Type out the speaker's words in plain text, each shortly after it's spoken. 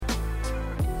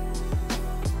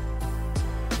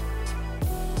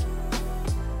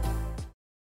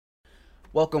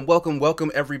Welcome, welcome, welcome,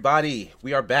 everybody.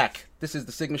 We are back. This is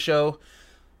the Sigma Show.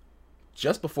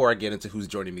 Just before I get into who's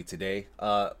joining me today,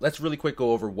 let's really quick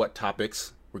go over what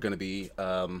topics we're going to be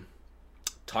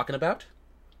talking about.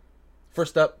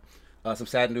 First up, some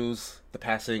sad news: the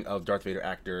passing of Darth Vader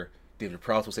actor David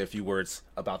Prowse. We'll say a few words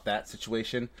about that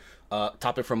situation.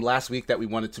 Topic from last week that we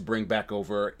wanted to bring back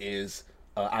over is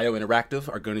IO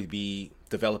Interactive are going to be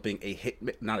developing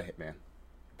not a Hitman.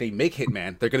 They make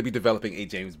Hitman. They're going to be developing a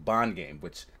James Bond game,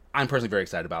 which I'm personally very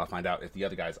excited about. I'll find out if the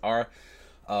other guys are.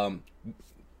 Some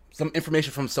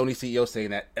information from Sony CEO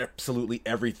saying that absolutely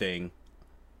everything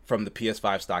from the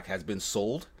PS5 stock has been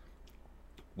sold,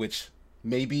 which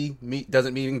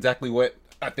doesn't mean exactly what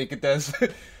I think it does.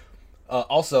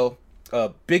 Also, a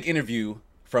big interview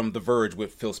from The Verge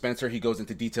with Phil Spencer. He goes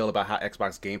into detail about how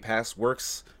Xbox Game Pass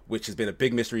works, which has been a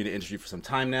big mystery in the industry for some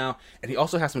time now. And he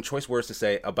also has some choice words to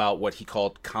say about what he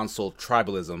called console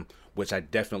tribalism, which I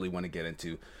definitely want to get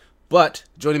into. But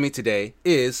joining me today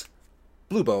is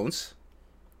Blue Bones.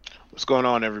 What's going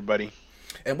on, everybody?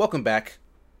 And welcome back,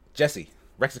 Jesse.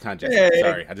 Rexicon Jesse. Hey.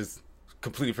 Sorry, I just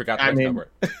completely forgot the Rexicon word.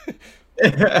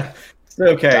 It's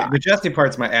okay. The Jesse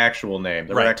part's my actual name.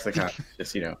 The Right. Rexicon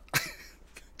is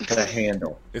just, the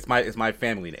handle. It's my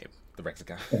family name, the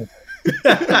Rexicon.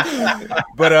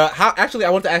 But how? Actually, I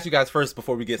want to ask you guys first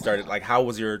before we get started. Like, how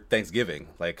was your Thanksgiving?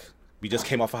 Like, we just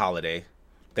came off a holiday.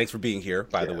 Thanks for being here,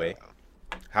 by the way.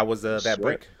 How was that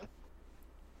break?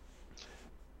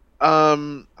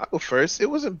 I'll go first. It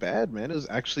wasn't bad, man. It was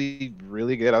actually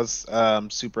really good. I was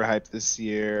super hyped this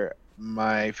year.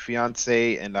 My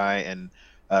fiance and I and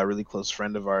a really close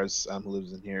friend of ours who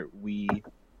lives in here, we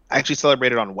actually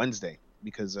celebrated on Wednesday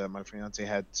because my fiance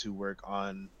had to work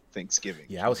on Thanksgiving.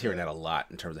 Yeah, I was hearing that a lot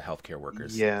in terms of healthcare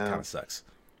workers. Yeah. It kind of sucks.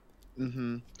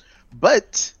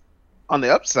 But on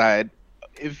the upside,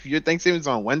 if your Thanksgiving's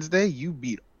on Wednesday, you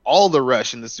beat all the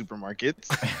rush in the supermarkets.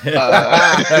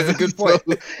 That's a good point.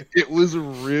 So it was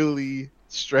really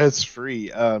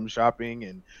stress-free shopping,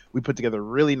 and we put together a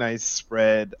really nice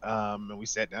spread. And we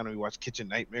sat down and we watched Kitchen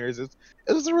Nightmares. It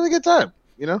was a really good time,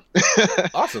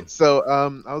 Awesome. So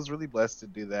I was really blessed to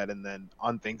do that. And then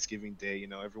on Thanksgiving Day,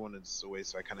 everyone is away,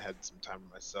 so I kind of had some time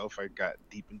to myself. I got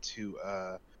deep into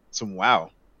some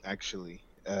WoW, actually.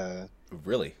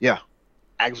 Really? Yeah,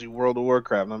 actually World of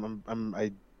Warcraft.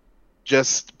 I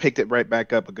just picked it right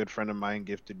back up. A good friend of mine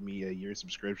gifted me a year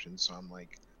subscription, so I'm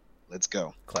like, let's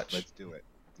go. Clutch. Let's do it.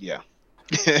 Yeah.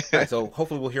 All right, so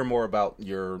hopefully we'll hear more about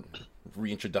your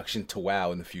reintroduction to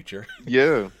WoW in the future.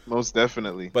 Yeah, most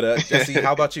definitely. But Jesse,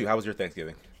 how about you? How was your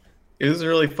Thanksgiving? It was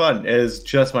really fun. It was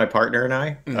just my partner and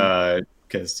I,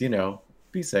 because,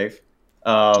 be safe.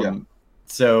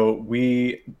 So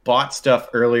we bought stuff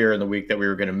earlier in the week that we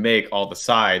were going to make all the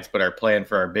sides, but our plan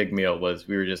for our big meal was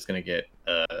we were just going to get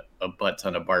a butt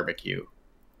ton of barbecue.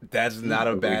 That's not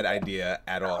a bad idea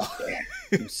at all.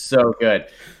 It was so good.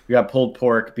 We got pulled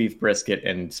pork, beef brisket,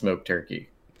 and smoked turkey.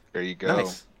 There you go.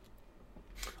 Nice.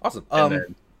 Awesome. And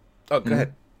then, go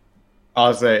ahead.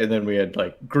 I'll say, and then we had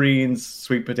like greens,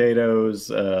 sweet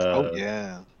potatoes. Oh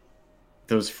yeah.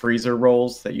 Those freezer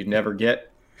rolls that you never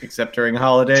get except during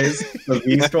holidays. Those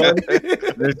East ones.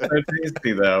 They're so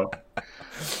tasty though.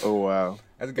 Oh wow.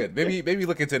 That's good. Maybe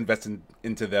look into investing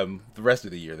into them the rest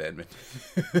of the year then.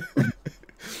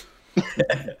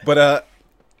 But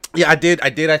yeah, I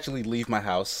did actually leave my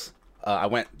house. I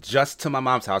went just to my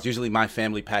mom's house. Usually my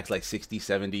family packs like 60,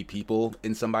 70 people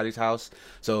in somebody's house.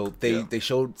 So they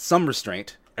showed some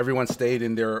restraint. Everyone stayed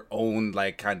in their own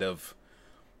like kind of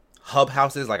hub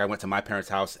houses. Like I went to my parents'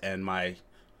 house and my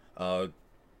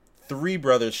 3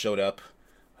 brothers showed up.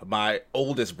 My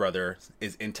oldest brother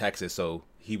is in Texas, so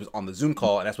he was on the Zoom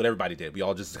call, and that's what everybody did. We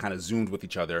all just kind of Zoomed with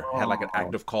each other, had like an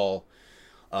active call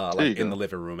like in the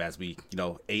living room as we,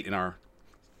 ate in our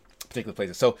particular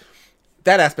places. So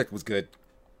that aspect was good.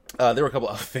 There were a couple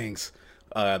other things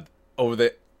over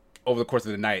the course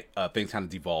of the night. Things kind of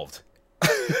devolved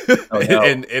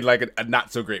in like a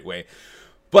not so great way.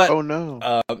 But oh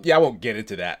no. Yeah, I won't get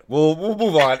into that. We'll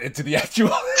move on into the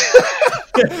actual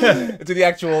into the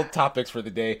actual topics for the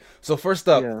day. So first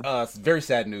up, very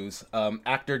sad news.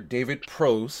 Actor David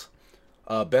Prowse,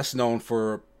 best known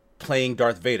for playing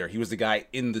Darth Vader. He was the guy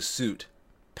in the suit.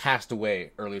 Passed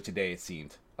away earlier today, it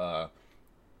seemed.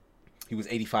 He was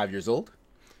 85 years old,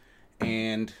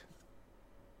 and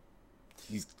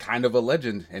he's kind of a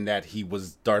legend in that he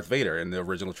was Darth Vader in the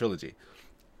original trilogy.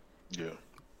 Yeah.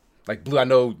 Like, Blue, I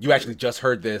know you actually just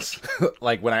heard this,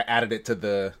 like, when I added it to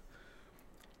the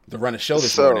run of show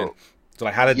this morning. So,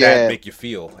 like, how did that make you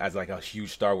feel as, like, a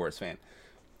huge Star Wars fan?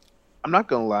 I'm not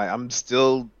gonna lie. I'm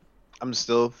still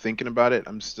thinking about it.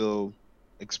 I'm still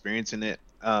experiencing it.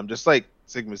 Just like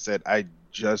Sigma said, I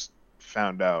just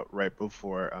found out right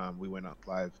before we went on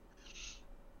live.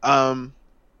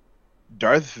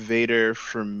 Darth Vader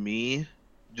for me,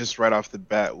 just right off the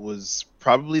bat, was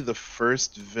probably the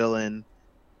first villain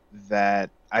that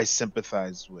I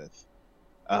sympathized with.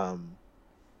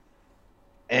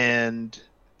 And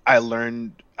I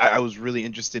was really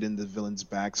interested in the villain's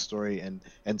backstory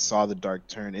and saw the dark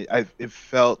turn. It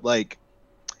felt like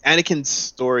Anakin's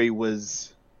story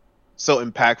was so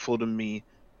impactful to me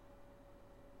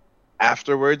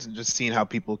afterwards, and just seeing how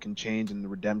people can change and the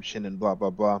redemption and blah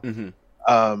blah blah.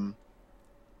 Mm-hmm.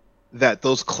 That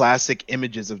those classic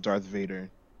images of Darth Vader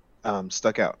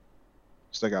stuck out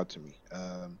to me.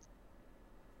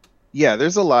 Yeah,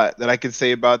 there's a lot that I could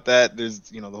say about that. There's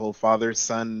the whole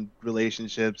father-son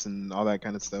relationships and all that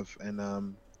kind of stuff,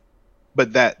 and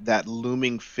but that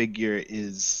looming figure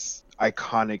is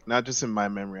iconic, not just in my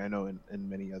memory. I know in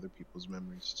many other people's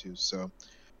memories too. So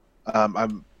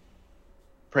I'm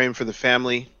praying for the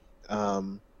family.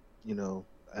 I'm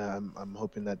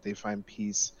hoping that they find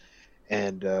peace,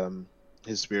 and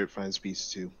his spirit finds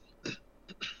peace too.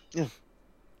 Yeah.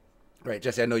 Right,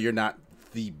 Jesse. I know you're not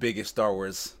the biggest Star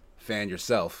Wars fan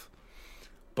yourself,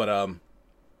 but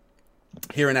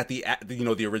hearing that the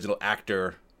original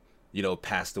actor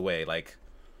passed away, like,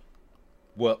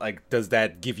 what, like, does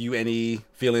that give you any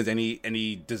feelings,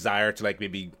 any desire to, like,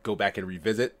 maybe go back and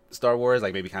revisit Star Wars,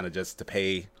 like maybe kind of just to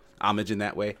pay homage in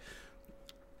that way?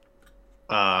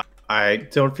 I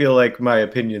don't feel like my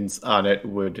opinions on it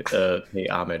would pay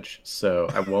homage, so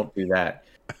I won't do that.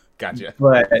 Gotcha.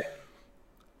 But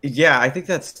yeah, I think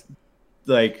that's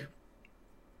like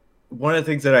one of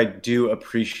the things that I do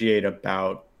appreciate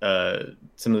about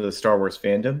some of the Star Wars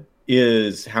fandom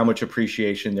is how much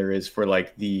appreciation there is for,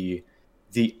 like, the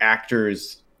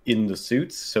actors in the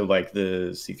suits. So, like,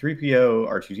 the C-3PO,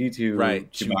 R2-D2, right,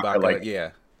 Chewbacca, like,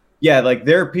 yeah, like,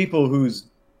 there are people whose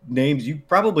names you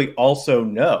probably also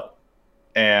know,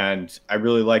 and I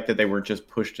really like that they weren't just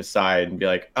pushed aside and be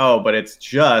like, oh, but it's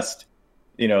just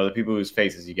the people whose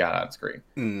faces you got on screen,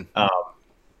 and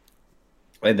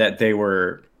that they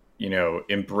were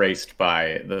embraced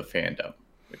by the fandom,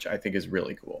 which I think is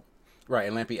really cool. Right,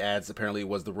 and Lampy adds apparently it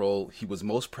was the role he was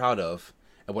most proud of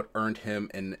and what earned him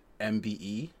an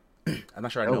MBE. I'm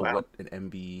not sure I know what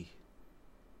an MBE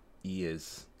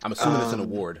is. I'm assuming it's an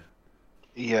award.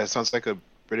 Yeah, it sounds like a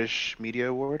British Media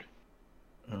Award.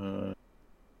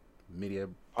 Media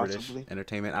Possibly. British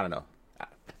Entertainment. I don't know.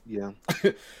 Yeah.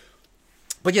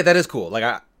 But yeah, that is cool.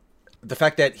 Like, the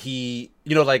fact that he,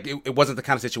 like, it wasn't the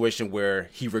kind of situation where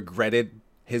he regretted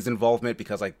his involvement,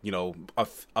 because, like, a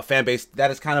fan base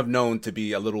that is kind of known to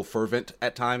be a little fervent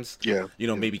at times. Yeah.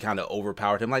 Maybe kind of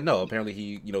overpowered him. Like, no, apparently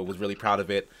he, was really proud of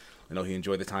it. He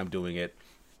enjoyed the time doing it.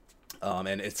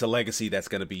 And it's a legacy that's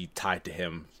going to be tied to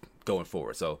him going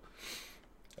forward. So,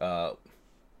 like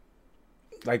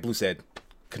Blue said,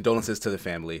 condolences to the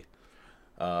family.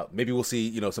 Maybe we'll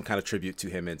see, some kind of tribute to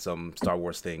him in some Star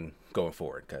Wars thing going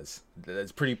forward, because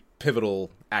it's a pretty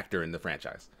pivotal actor in the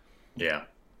franchise. Yeah.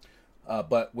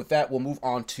 But with that, we'll move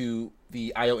on to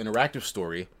the IO Interactive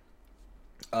story.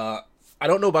 I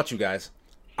don't know about you guys.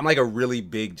 I'm, like, a really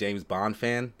big James Bond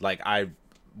fan. Like, I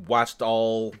watched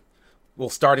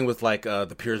starting with, like,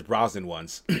 the Pierce Brosnan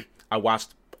ones. I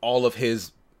watched all of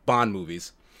his Bond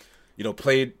movies.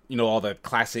 Played, all the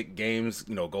classic games,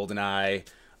 GoldenEye,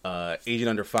 Agent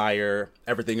Under Fire,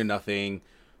 Everything or Nothing.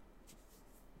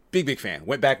 Big fan.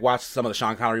 Went back, watched some of the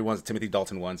Sean Connery ones, the Timothy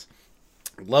Dalton ones.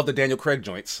 Love the Daniel Craig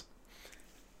joints.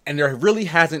 And there really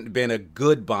hasn't been a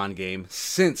good Bond game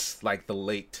since, like,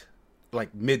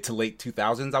 mid to late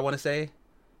 2000s, I want to say.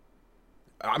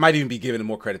 I might even be giving it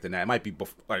more credit than that. It might be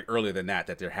earlier than that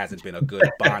there hasn't been a good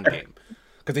Bond game.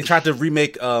 Because they tried to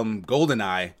remake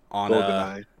GoldenEye on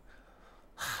GoldenEye.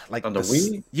 Like on the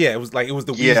Wii? Yeah, it was the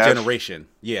Wii's generation.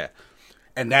 Yeah.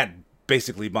 And that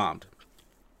basically bombed.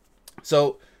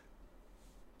 So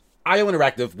IO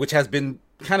Interactive, which has been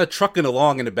kind of trucking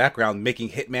along in the background, making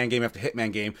Hitman game after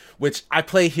Hitman game, which I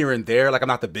play here and there. Like, I'm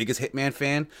not the biggest Hitman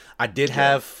fan. I did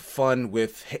have fun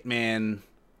with Hitman,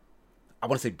 I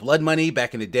want to say Blood Money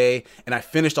back in the day, and I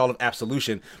finished all of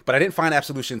Absolution, but I didn't find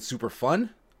Absolution super fun.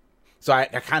 So I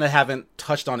kind of haven't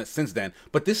touched on it since then.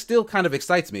 But this still kind of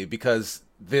excites me, because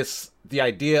the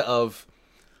idea of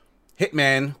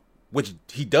Hitman, which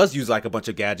he does use, like, a bunch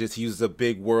of gadgets. He uses a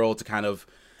big world to kind of,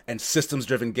 and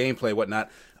systems-driven gameplay, whatnot.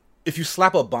 If you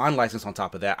slap a Bond license on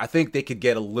top of that, I think they could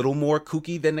get a little more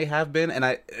kooky than they have been.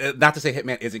 And not to say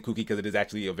Hitman isn't kooky, because it is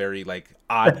actually a very, like,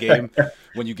 odd game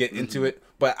when you get into it.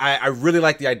 But I really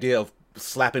like the idea of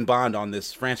slapping Bond on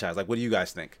this franchise. Like, what do you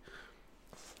guys think?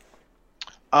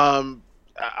 I'll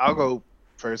go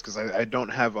first because I don't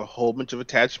have a whole bunch of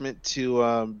attachment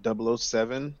to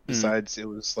 007. Besides, it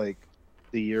was like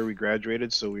the year we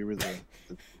graduated, so we were the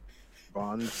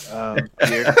Bond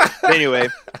year. Anyway,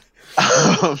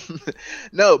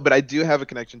 no, but I do have a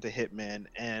connection to Hitman,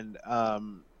 and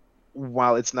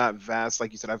while it's not vast,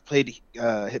 like you said, I've played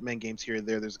Hitman games here and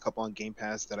there. There's a couple on Game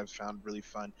Pass that I've found really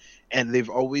fun, and they've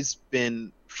always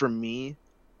been, for me,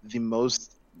 the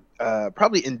most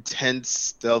probably intense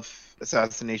stealth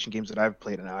assassination games that I've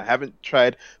played. And I haven't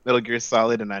tried Metal Gear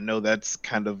Solid, and I know that's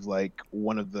kind of like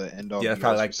one of the end all. Yeah,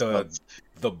 probably like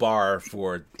the bar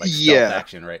for like stealth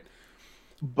action, right?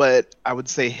 But I would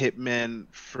say Hitman,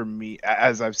 for me,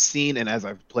 as I've seen and as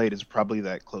I've played, is probably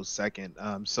that close second.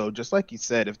 So just like you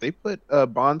said, if they put a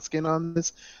Bond skin on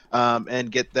this,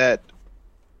 and get that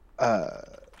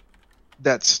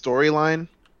that storyline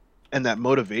and that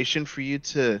motivation for you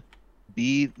to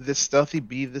be this stealthy,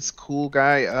 be this cool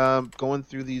guy, going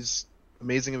through these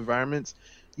amazing environments,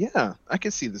 yeah, I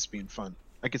could see this being fun.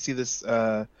 I could see this,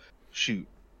 shoot,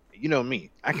 you know me,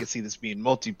 I could see this being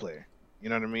multiplayer. You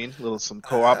know what I mean? Some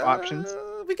co-op options.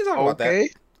 We can talk about that.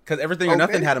 Because Everything or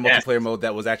Nothing had a multiplayer mode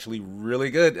that was actually really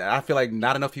good. I feel like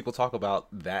not enough people talk about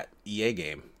that EA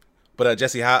game. But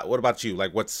Jesse, what about you?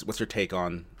 Like, what's your take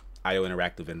on IO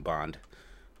Interactive and Bond?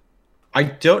 I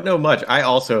don't know much. I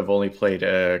also have only played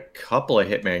a couple of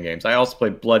Hitman games. I also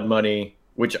played Blood Money,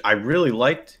 which I really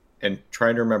liked, and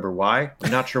trying to remember why.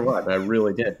 I'm not sure why, but I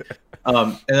really did.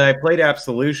 And I played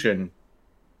Absolution,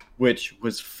 which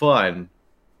was fun.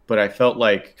 But I felt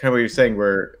like kind of what you're saying,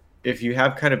 where if you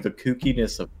have kind of the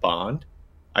kookiness of Bond,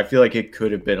 I feel like it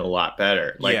could have been a lot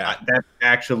better. Like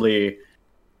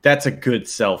that's a good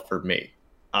sell for me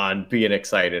on being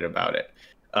excited about it.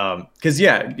 Because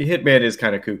Hitman is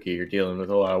kind of kooky. You're dealing with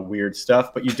a lot of weird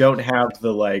stuff, but you don't have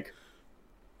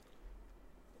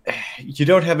you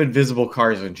don't have invisible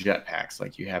cars and jetpacks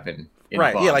like you have in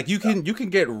right. Bond. Yeah, like you can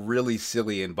get really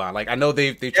silly in Bond. Like I know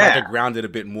they tried to ground it a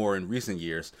bit more in recent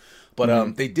years.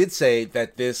 But they did say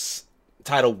that this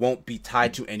title won't be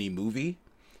tied to any movie.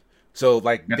 So,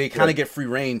 like, they kind of get free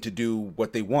reign to do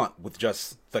what they want with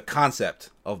just the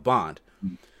concept of Bond.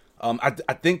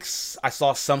 I think I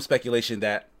saw some speculation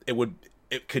that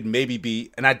it could maybe be,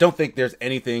 and I don't think there's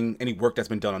any work that's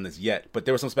been done on this yet, but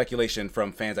there was some speculation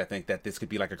from fans, I think, that this could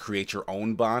be like a create your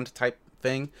own Bond type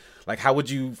thing. Like, how would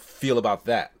you feel about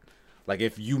that? Like,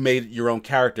 if you made your own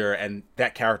character and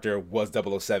that character was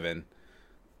 007...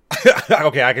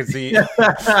 Okay, I can see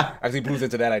Blue's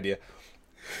into that idea.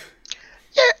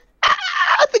 Yeah,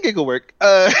 I think it could work.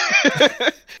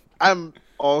 I'm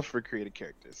all for creative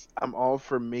characters. I'm all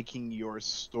for making your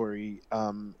story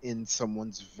in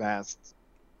someone's vast,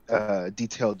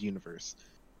 detailed universe.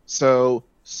 So,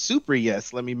 super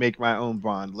yes, let me make my own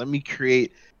Bond. Let me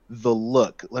create the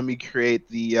look. Let me create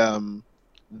the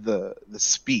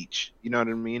speech. You know what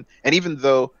I mean? And even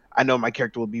though I know my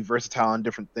character will be versatile on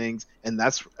different things, and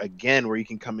that's again where you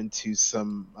can come into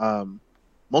some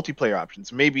multiplayer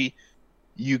options. Maybe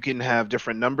you can have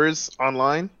different numbers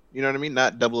online. You know what I mean?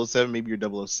 Not 007, maybe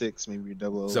you're 006, maybe you're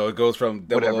 00. So it goes from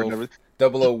 001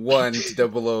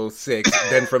 to 006,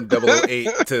 then from 008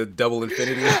 to double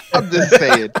infinity. I'm just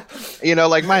saying. You know,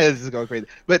 like my head is going crazy.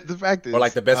 But the fact is, or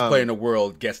like the best player in the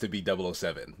world gets to be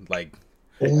 007. Like,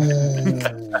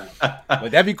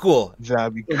 like that'd be cool.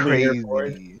 That'd be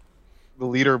crazy. The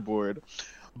leaderboard.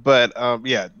 But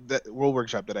we'll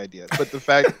workshop that idea. But the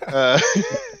fact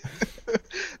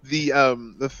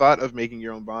the thought of making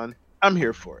your own Bond, I'm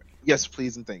here for it. Yes,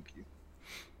 please and thank you.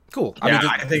 Cool. I mean,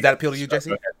 does that appeal to you,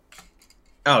 Jesse?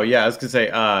 Oh yeah, I was gonna say,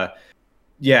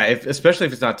 especially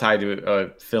if it's not tied to a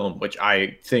film, which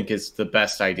I think is the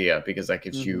best idea because that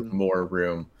gives you more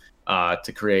room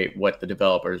to create what the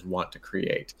developers want to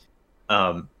create.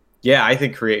 I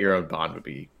think create your own Bond would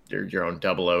be your own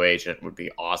 00 agent would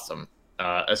be awesome,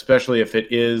 especially if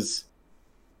it is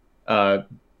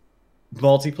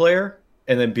multiplayer,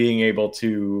 and then being able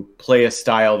to play a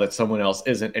style that someone else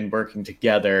isn't and working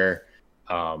together.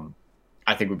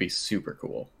 I think would be super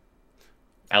cool.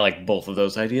 I like both of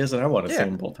those ideas, and I want to see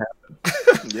them both happen.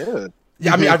 Yeah.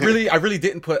 I mean, I really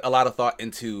didn't put a lot of thought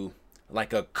into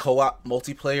like a co-op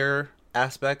multiplayer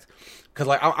aspect because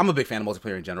like I'm a big fan of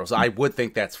multiplayer in general, so I would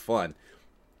think that's fun.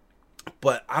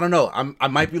 But I don't know. I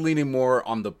might be leaning more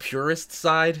on the purist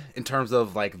side in terms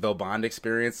of like the Bond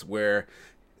experience, where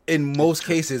in most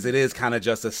cases it is kind of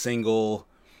just a single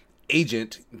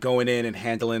agent going in and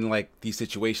handling like these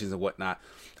situations and whatnot.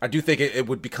 I do think it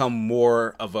would become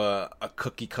more of a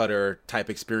cookie cutter type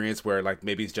experience where like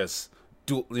maybe it's just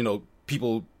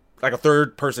people like a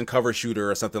third person cover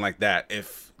shooter or something like that.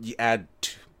 If you add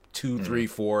two, 3,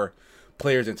 4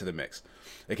 players into the mix.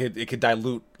 it could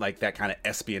dilute like that kind of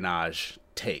espionage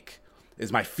take.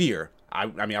 Is my fear. I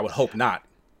mean, I would hope not,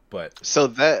 but So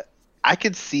that I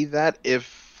could see that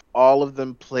if all of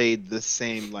them played the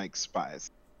same like spies.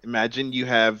 Imagine you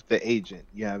have the agent,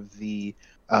 you have the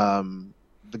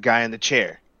guy in the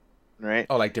chair, right?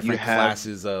 oh, like different You have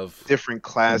classes of different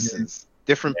classes,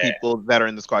 different Yeah. people that are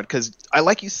in the squad. Because I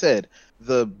like you said,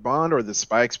 the Bond or the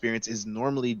spy experience is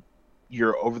normally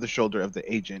you're over the shoulder of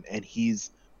the agent, and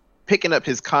he's picking up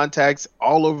his contacts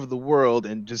all over the world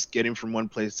and just getting from one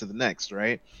place to the next,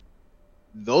 right?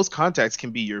 Those contacts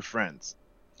can be your friends.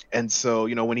 And so,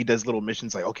 when he does little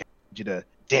missions like, okay, I need you to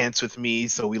dance with me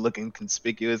so we look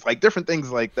inconspicuous, like different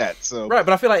things like that. So right.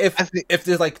 But I feel like I think- if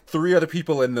there's like 3 other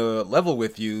people in the level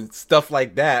with you, stuff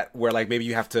like that, where like maybe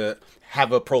you have to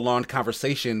have a prolonged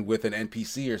conversation with an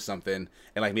NPC or something,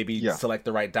 and like maybe Yeah. select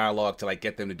the right dialogue to like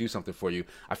get them to do something for you.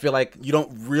 I feel like you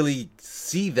don't really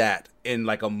see that in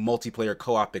like a multiplayer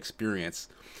co-op experience.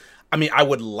 I mean, I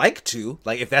would like to,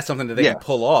 like, if that's something that they Yeah. can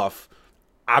pull off,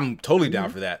 I'm totally down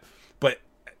for that. But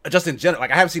just in general,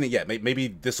 like, I haven't seen it yet. Maybe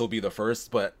this will be the first,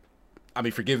 but I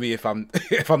mean, forgive me if I'm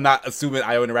if I'm not assuming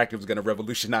IO Interactive is going to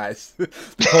revolutionize the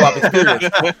co-op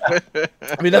experience.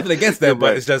 I mean, nothing against them,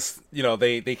 but it's just,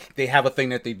 they have a thing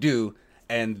that they do,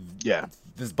 and Yeah.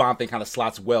 this Bond thing kind of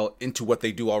slots well into what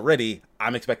they do already.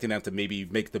 I'm expecting them to maybe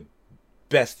make the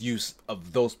best use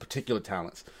of those particular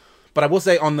talents. But I will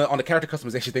say on the character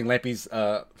customization thing, Lampy's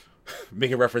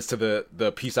making reference to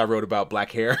the piece I wrote about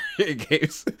black hair in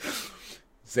games,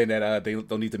 saying that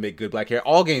they'll need to make good black hair.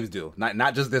 All games do,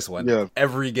 not just this one. Yeah.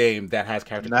 Every game that has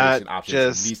character Not creation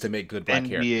options just needs to make good black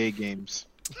hair. NBA games.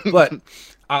 But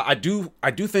I do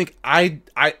think I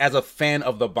as a fan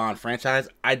of the Bond franchise,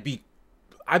 I'd be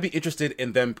interested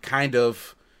in them kind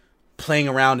of playing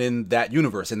around in that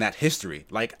universe, in that history.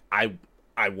 Like I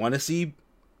want to see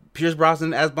Pierce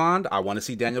Brosnan as Bond. I want to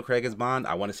see Daniel Craig as Bond.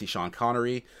 I want to see Sean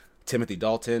Connery, Timothy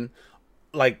Dalton.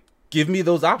 Like, give me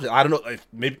those options. I don't know. Like,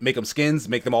 maybe make them skins,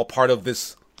 make them all part of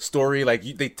this story. Like,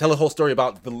 they tell a whole story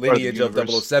about the lineage of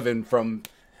universe. 007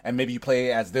 and maybe you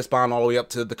play as this Bond all the way up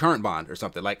to the current Bond or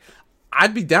something. Like,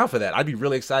 I'd be down for that. I'd be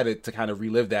really excited to kind of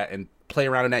relive that and play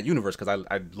around in that universe because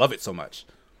I love it so much.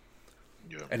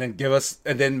 Yeah. And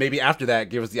then maybe after that,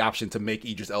 give us the option to make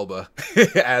Idris Elba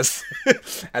as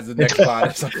the next Bond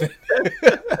or something.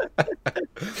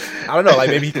 I don't know. Like,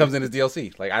 maybe he comes in as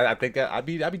DLC. Like, I think I'd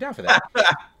be down for that.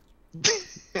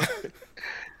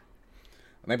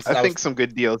 Maybe I think some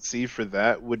good DLC for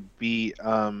that would be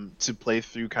to play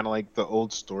through kind of like the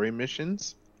old story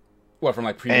missions what, from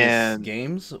like previous and-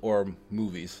 games or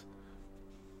movies.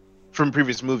 from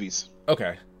previous movies.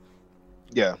 Okay.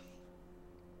 Yeah.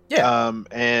 Yeah.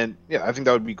 And yeah, I think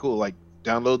that would be cool. Like,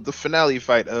 download the finale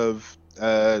fight of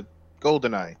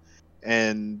GoldenEye,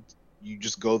 and you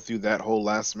just go through that whole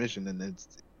last mission, and it's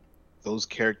those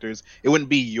characters. It wouldn't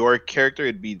be your character;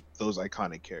 it'd be those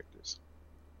iconic characters.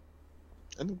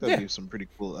 I think that'd Yeah. be some pretty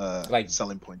cool Like-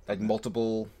 selling point. Like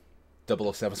multiple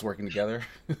 007s working together.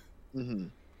 Mm-hmm.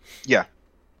 Yeah.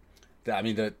 I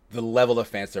mean, the level of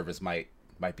fan service might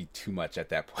be too much at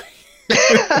that point.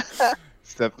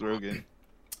 Seth Rogen.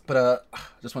 But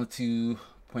just wanted to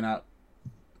point out,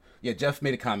 yeah, Jeff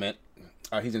made a comment.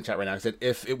 He's in chat right now. He said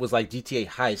if it was like GTA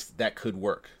Heist, that could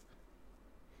work,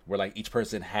 where like each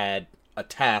person had a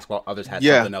task while others had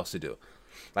Yeah. something else to do.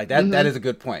 Like that is a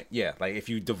good point. Yeah, like if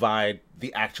you divide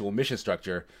the actual mission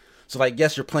structure, so like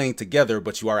yes, you're playing together,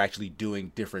 but you are actually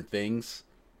doing different things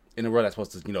in a world that's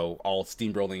supposed to, all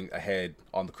steamrolling ahead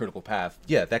on the critical path.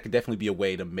 Yeah, that could definitely be a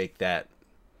way to make that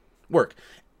work.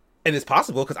 And it's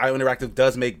possible because IO Interactive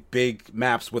does make big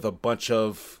maps with a bunch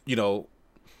of,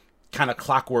 kind of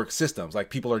clockwork systems. Like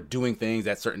people are doing things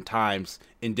at certain times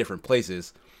in different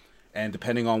places. And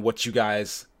depending on what you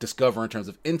guys discover in terms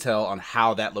of intel on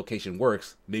how that location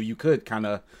works, maybe you could kind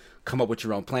of come up with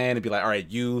your own plan and be like, all right,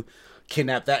 you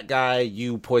kidnap that guy,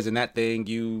 you poison that thing,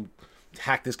 you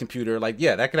hack this computer. Like,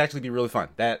 yeah, that could actually be really fun.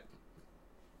 That's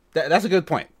a good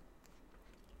point.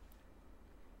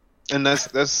 And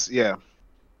that's yeah.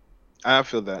 I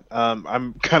feel that.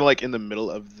 I'm kind of like in the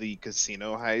middle of the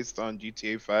casino heist on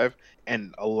GTA 5,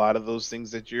 and a lot of those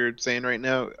things that you're saying right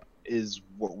now is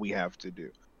what we have to do.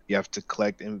 You have to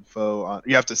collect info on.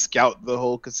 You have to scout the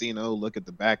whole casino, look at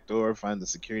the back door, find the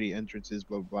security entrances,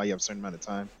 blah blah blah. You have a certain amount of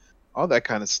time. All that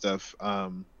kind of stuff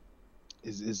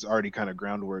is already kind of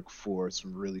groundwork for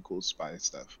some really cool spy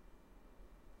stuff.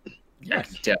 Yeah, I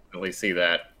can definitely see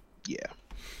that. Yeah.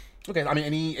 Okay, I mean,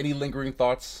 any lingering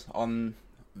thoughts on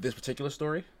this particular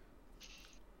story?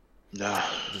 Nah,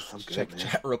 Just I'm good, check man.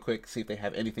 chat real quick, see if they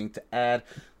have anything to add.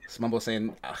 Smumbo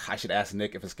saying I should ask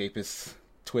Nick if Escapists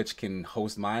Twitch can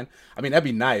host mine. I mean, that'd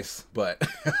be nice, but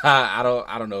I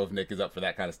don't know if Nick is up for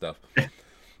that kind of stuff.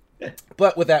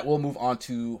 But with that, we'll move on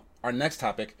to our next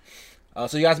topic.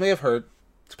 So you guys may have heard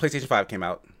PlayStation 5 came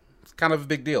out. It's kind of a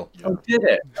big deal. Oh, did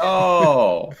it?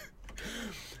 Oh.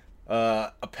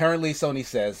 Apparently, Sony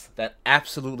says that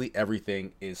absolutely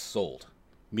everything is sold,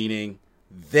 meaning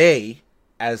they,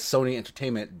 as Sony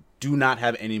Entertainment, do not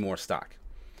have any more stock.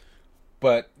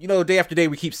 But, you know, day after day,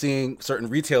 we keep seeing certain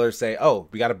retailers say, oh,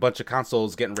 we got a bunch of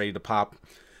consoles getting ready to pop.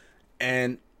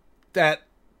 And that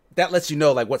lets you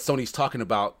know, like, what Sony's talking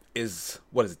about is,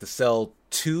 what is it, to sell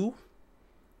to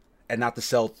and not to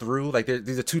sell through? Like,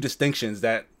 these are two distinctions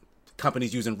that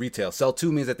companies use in retail. Sell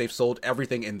to means that they've sold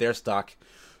everything in their stock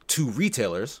to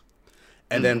retailers.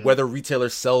 And then whether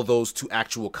retailers sell those to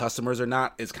actual customers or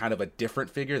not is kind of a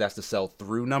different figure. That's the sell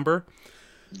through number.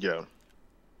 Yeah.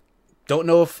 Don't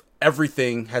know if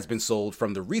everything has been sold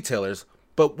from the retailers,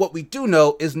 but what we do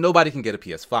know is nobody can get a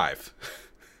PS5.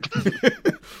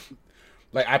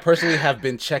 Like, I personally have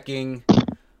been checking,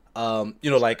 you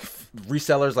know, like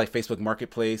resellers like Facebook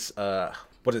Marketplace. What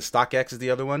is it? StockX is the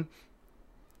other one.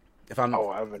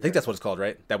 I think that's what it's called,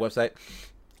 right? That website.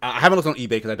 I haven't looked on eBay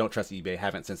because I don't trust eBay.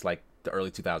 Haven't since like the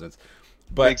early 2000s.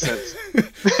 But, makes sense.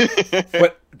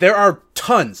 But there are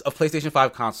tons of PlayStation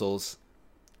 5 consoles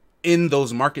in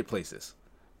those marketplaces.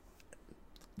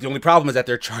 The only problem is that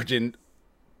they're charging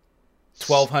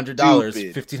 $1,200,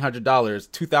 $1,500,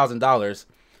 $2,000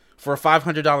 for a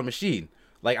 $500 machine.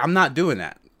 Like, I'm not doing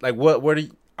that. Like,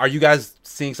 are you guys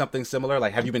seeing something similar?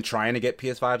 Like, have you been trying to get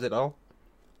PS5s at all?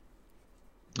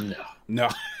 No.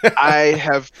 I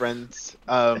have friends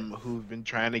who've been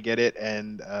trying to get it,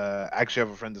 and actually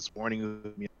have a friend this morning who,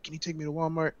 can you take me to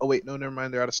Walmart? Oh wait, no, never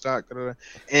mind, they're out of stock.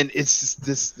 And it's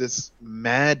just this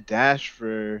mad dash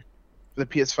for the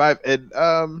PS5,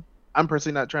 and I'm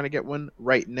personally not trying to get one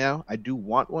right now. I do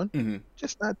want one,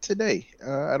 just not today.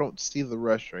 I don't see the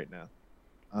rush right now.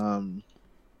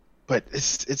 But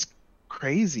it's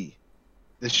crazy.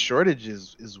 The shortage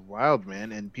is wild,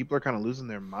 man, and people are kind of losing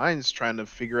their minds trying to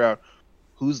figure out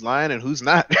who's lying and who's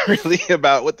not really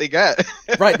about what they got.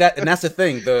 Right, that's the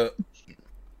thing. The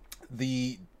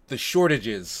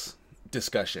shortages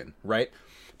discussion, right?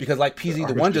 Because like PZ,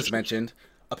 the one just mentioned,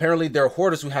 apparently there are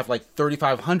hoarders who have like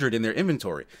 3,500 in their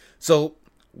inventory. So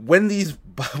when these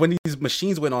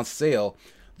machines went on sale,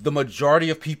 the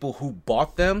majority of people who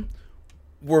bought them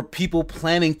were people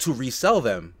planning to resell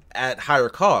them at higher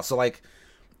cost. So like,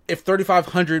 if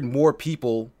 3,500 more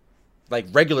people, like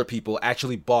regular people,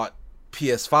 actually bought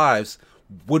PS5s,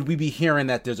 would we be hearing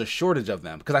that there's a shortage of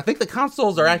them? Because I think the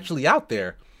consoles are actually out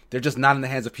there. They're just not in the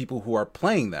hands of people who are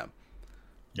playing them.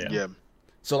 Yeah.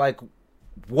 So like,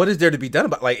 what is there to be done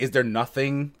about? Like, is there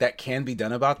nothing that can be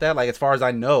done about that? Like, as far as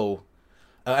I know,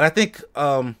 and I think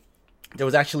there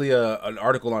was actually an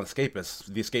article on Escapist,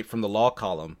 the Escape from the Law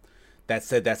column, that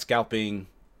said that scalping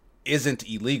isn't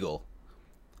illegal.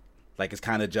 Like, it's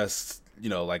kind of just, you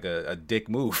know, like a dick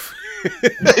move.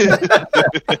 A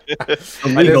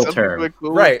legal term.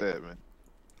 Cool right. That, man.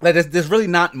 Like, there's really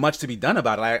not much to be done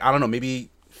about it. I don't know,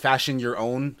 maybe fashion your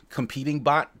own competing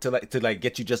bot to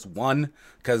get you just one,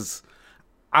 because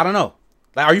I don't know.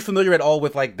 Like, are you familiar at all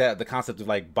with like the concept of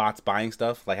like bots buying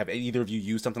stuff? Like, have either of you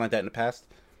used something like that in the past?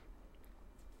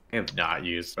 I have not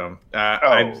used them.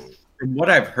 From what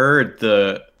I've heard,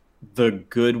 the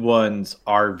good ones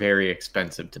are very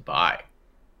expensive to buy.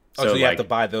 So you have to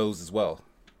buy those as well.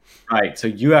 Right. So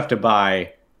you have to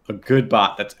buy a good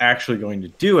bot that's actually going to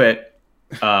do it.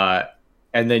 And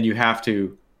then you have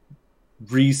to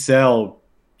resell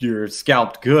your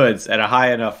scalped goods at a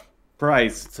high enough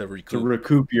price to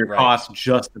recoup your cost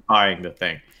just to buying the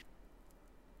thing.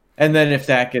 And then if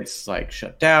that gets like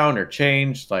shut down or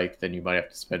changed, like then you might have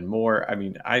to spend more. I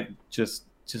mean, I just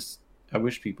I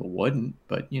wish people wouldn't,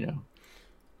 but you know.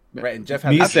 Right, and Jeff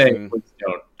has me saying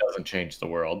doesn't change the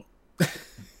world,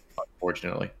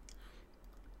 unfortunately.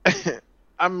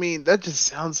 I mean, that just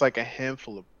sounds like a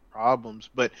handful of problems.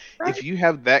 But if you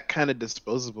have that kind of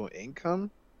disposable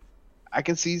income, I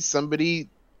can see somebody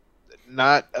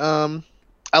not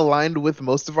aligned with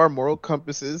most of our moral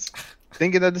compasses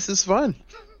thinking that this is fun.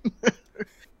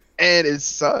 And it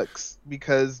sucks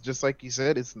because, just like you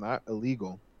said, it's not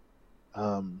illegal.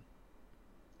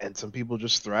 And some people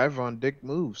just thrive on dick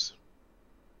moves.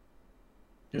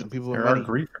 Some people are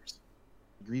griefers.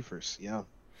 Griefers, yeah.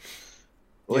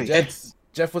 Yeah,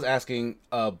 Jeff was asking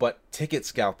what ticket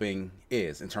scalping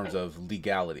is in terms of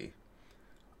legality.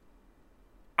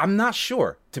 I'm not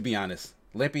sure, to be honest.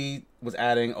 Lippy was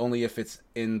adding only if it's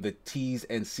in the T's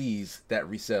and C's that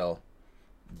resell.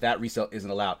 That resell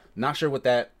isn't allowed. Not sure what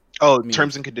that means.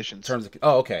 Terms and conditions.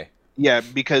 Oh, okay. Yeah,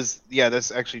 because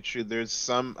that's actually true. There's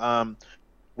some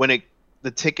when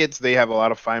the tickets, they have a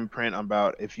lot of fine print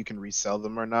about if you can resell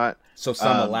them or not. So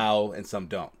some allow and some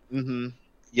don't. Mm-hmm.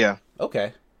 Yeah.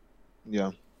 Okay.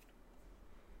 Yeah.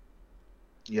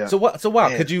 Yeah. So what? So wow,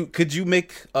 Man. could you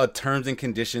make terms and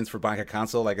conditions for buying a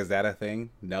console? Like, is that a thing?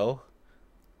 No,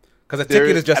 because a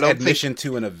ticket is just admission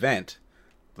to an event.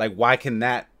 Like, why can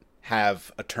that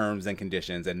have a terms and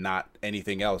conditions and not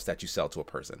anything else that you sell to a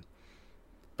person?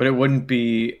 But it wouldn't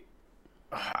be.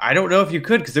 I don't know if you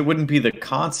could, because it wouldn't be the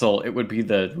console; it would be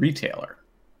the retailer.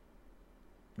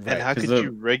 Right. And how could you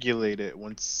regulate it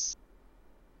once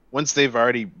they've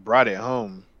already brought it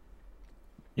home?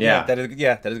 Yeah, that is a good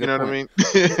point. You know what I mean?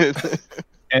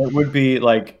 And it would be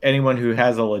like anyone who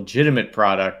has a legitimate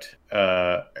product,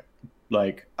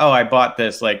 like, oh, I bought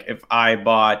this. Like, if I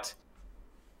bought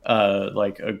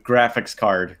like a graphics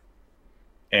card,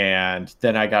 and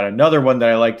then I got another one that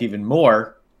I liked even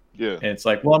more. Yeah. And it's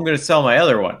like, well, I'm going to sell my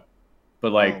other one,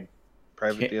 but like,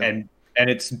 private deal. and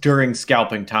it's during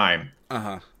scalping time.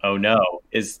 Oh no!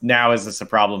 Is this a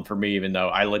problem for me? Even though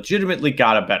I legitimately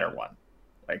got a better one.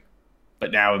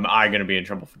 But now am I going to be in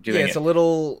trouble for doing it? Yeah, it's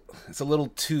a little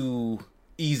too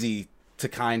easy to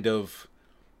kind of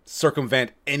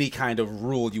circumvent any kind of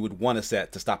rule you would want to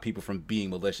set to stop people from being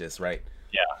malicious, right?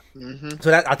 Yeah. Mm-hmm.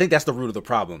 So I think that's the root of the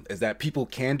problem, is that people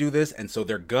can do this, and so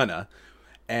they're gonna,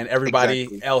 and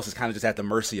everybody else is kind of just at the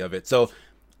mercy of it. So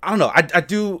I don't know. I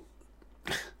do,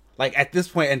 like, at this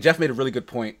point, and Jeff made a really good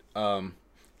point.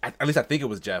 At least I think it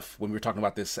was Jeff when we were talking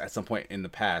about this at some point in the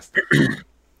past.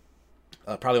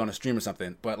 Probably on a stream or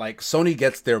something, but like, Sony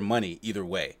gets their money either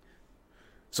way.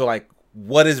 So like,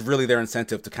 what is really their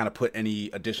incentive to kind of put any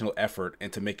additional effort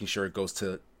into making sure it goes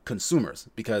to consumers?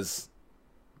 Because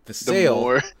the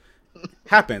sale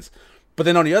happens. But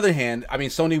then on the other hand, I mean,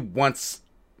 Sony wants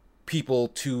they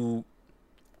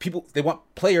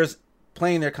want players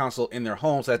playing their console in their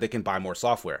home so that they can buy more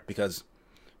software, because,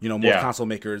 you know, most console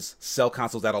makers sell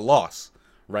consoles at a loss,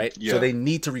 right? Yeah. So they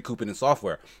need to recoup it in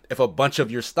software. If a bunch of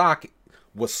your stock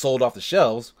was sold off the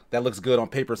shelves, that looks good on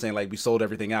paper, saying like, we sold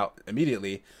everything out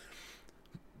immediately.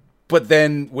 But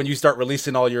then when you start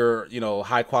releasing all your, you know,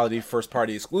 high quality first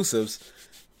party exclusives,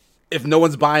 if no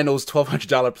one's buying those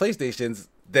 $1,200 PlayStations,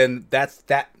 then that's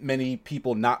that many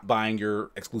people not buying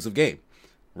your exclusive game,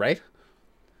 right?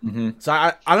 Mm-hmm. So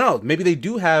I don't know. Maybe they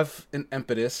do have an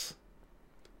impetus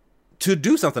to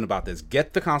do something about this.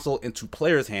 Get the console into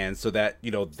players' hands so that,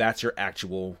 you know, that's your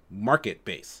actual market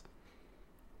base.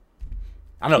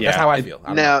 I don't know. That's how I feel.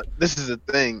 Now, this is the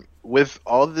thing. With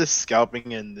all this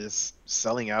scalping and this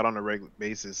selling out on a regular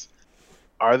basis,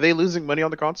 are they losing money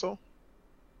on the console?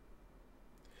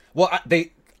 Well,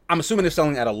 I'm assuming they're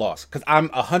selling at a loss, because I'm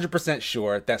 100%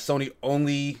 sure that Sony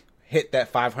only hit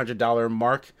that $500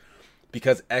 mark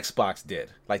because Xbox did.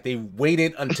 Like, they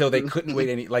waited until they couldn't wait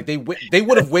any. Like, they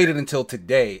would have waited until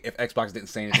today if Xbox didn't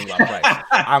say anything about price.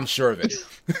 I'm sure of it.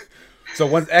 So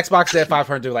once Xbox said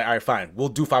 500, they're like, all right, fine, we'll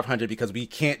do 500 because we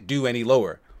can't do any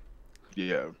lower.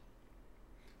 Yeah.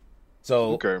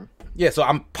 So so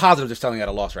I'm positive they're selling at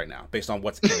a loss right now based on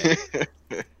what's in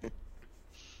it.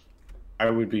 I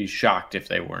would be shocked if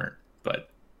they weren't, but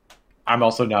I'm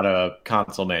also not a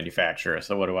console manufacturer,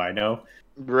 so what do I know?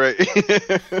 Right.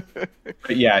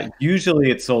 But yeah,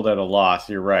 usually it's sold at a loss.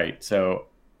 You're right. So,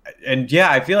 and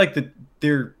yeah, I feel like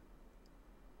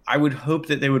I would hope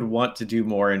that they would want to do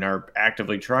more and are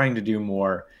actively trying to do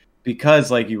more,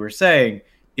 because, like you were saying,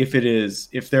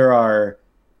 if there are,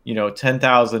 you know,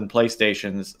 10,000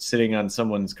 PlayStations sitting on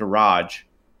someone's garage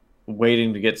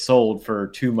waiting to get sold for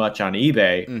too much on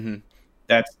eBay, mm-hmm.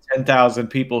 That's 10,000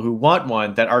 people who want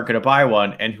one that aren't going to buy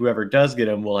one, and whoever does get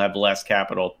them will have less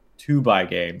capital to buy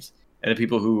games. And the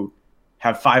people who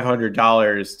have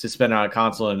 $500 to spend on a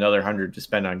console and another $100 to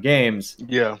spend on games,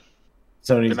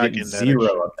 Sony's getting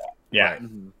zero of that. Yeah.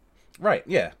 Mm-hmm. Right,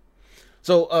 yeah.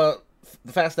 So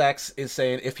the Fast Axe is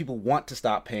saying, if people want to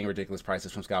stop paying ridiculous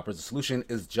prices from scalpers, the solution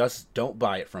is just don't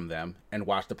buy it from them and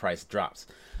watch the price drops.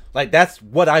 Like, that's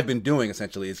what I've been doing,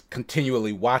 essentially, is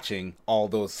continually watching all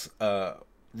those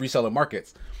reseller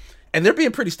markets. And they're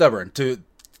being pretty stubborn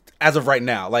as of right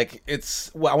now. Like,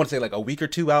 it's, I want to say like a week or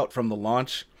two out from the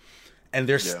launch, and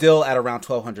they're still at around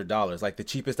 $1,200. Like, the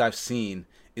cheapest I've seen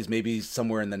is maybe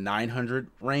somewhere in the 900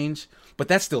 range, but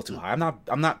that's still too high.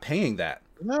 I'm not paying that.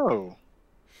 No.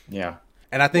 Yeah.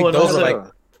 And I think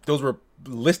those were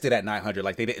listed at 900.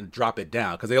 Like, they didn't drop it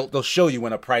down, because they'll show you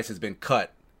when a price has been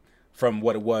cut from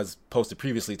what it was posted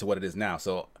previously to what it is now.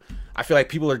 So I feel like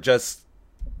people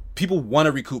want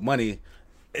to recoup money.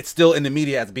 It's still in the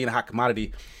media as being a hot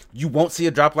commodity. You won't see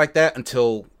a drop like that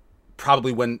until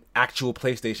probably when actual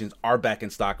PlayStations are back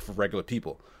in stock for regular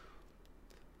people.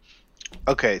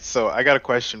 Okay, so I got a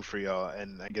question for y'all,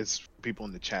 and I guess people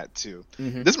in the chat too.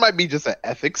 Mhm. This might be just an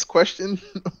ethics question,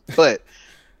 but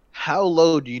how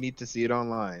low do you need to see it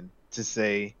online to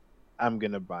say I'm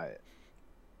gonna buy it?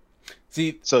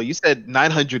 See, So you said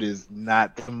 900 is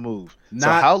not the move. So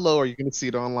Not- how low are you gonna see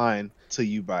it online till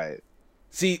you buy it?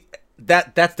 See,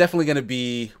 that's definitely going to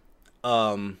be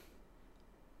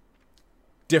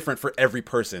different for every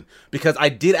person, because I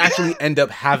did actually end up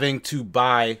having to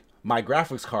buy my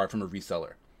graphics card from a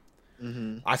reseller.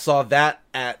 Mm-hmm. I saw that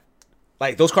at,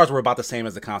 like, those cards were about the same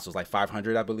as the consoles, like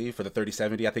 500, I believe, for the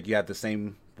 3070. I think you had the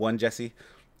same one, Jesse.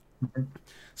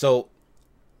 So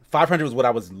 500 was what I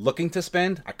was looking to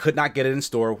spend. I could not get it in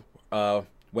store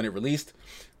when it released.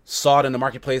 Saw it in the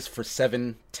marketplace for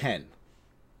 710.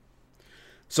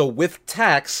 So with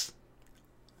tax,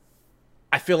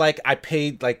 I feel like I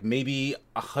paid like maybe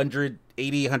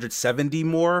 180, 170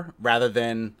 more rather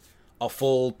than a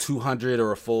full 200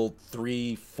 or a full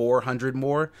 400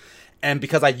 more. And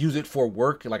because I use it for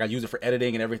work, like I use it for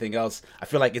editing and everything else, I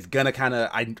feel like it's gonna kind of,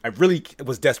 I really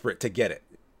was desperate to get it,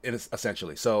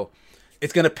 essentially. So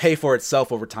it's gonna pay for itself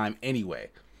over time anyway.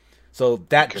 So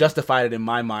that justified it in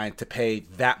my mind to pay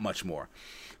that much more.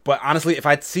 But honestly, if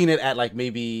I'd seen it at like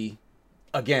maybe,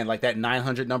 again, like that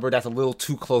 900 number, that's a little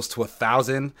too close to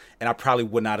 1,000, and I probably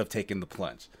would not have taken the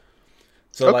plunge.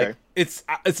 So like it's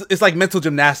like mental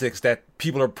gymnastics that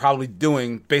people are probably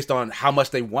doing based on how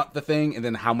much they want the thing and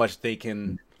then how much they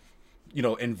can,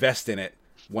 invest in it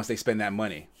once they spend that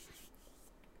money.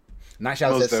 Night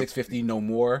Shadow says 650, no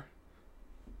more.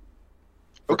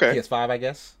 For PS5, I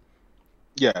guess.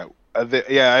 Yeah,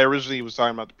 I originally was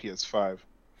talking about the PS5.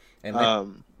 And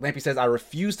Lampy says, I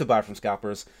refuse to buy from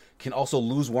scalpers. Can also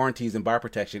lose warranties and buyer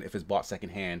protection if it's bought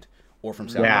secondhand or from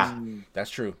sellers. Yeah. That's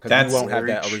true. Because you won't have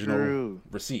that original true.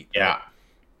 receipt. Yeah.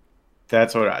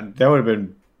 That's that would have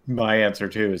been my answer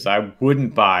too, is I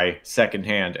wouldn't buy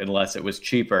secondhand unless it was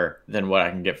cheaper than what I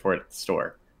can get for it at the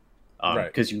store.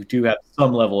 Because you do have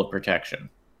some level of protection.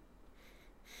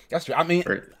 That's true. I mean,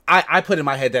 I put in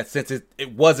my head that since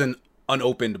it was an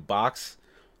unopened box,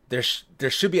 there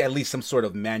should be at least some sort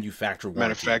of manufacturing,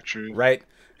 right?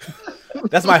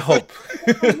 That's my hope.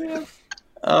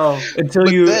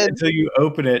 Until you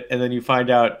open it and then you find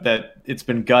out that it's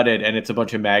been gutted and it's a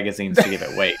bunch of magazines to give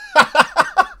it weight.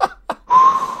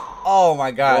 Oh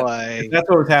my god, that's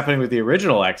what was happening with the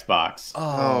original Xbox.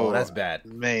 Oh, that's bad,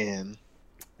 man.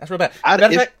 That's real bad.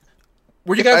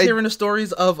 Were you guys hearing the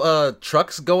stories of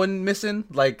trucks going missing?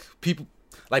 Like people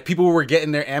were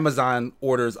getting their Amazon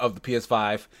orders of the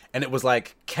PS5, and it was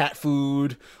like cat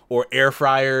food or air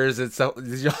fryers and so.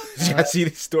 Did y'all see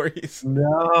these stories?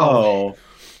 No.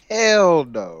 Hell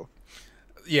no.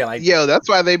 Yeah, that's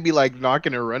why they be like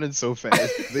knocking and running so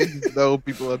fast. They just know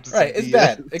people up to right. It's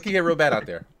bad. It can get real bad out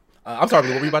there. I'm sorry.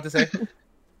 What were you about to say?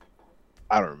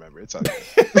 I don't remember. It's okay.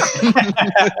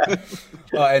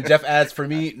 And Jeff adds, for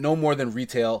me, no more than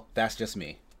retail. That's just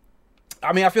me.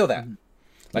 I mean, I feel that.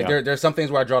 Like there's some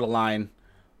things where I draw the line,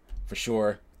 for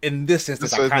sure. In this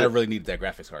instance, I kind of really needed that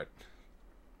graphics card.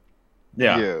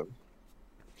 Yeah.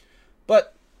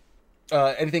 But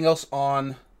anything else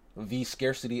on the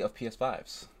scarcity of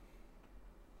PS5s?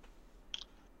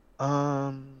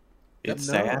 It's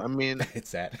sad. I mean, it's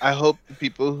sad. I hope the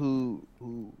people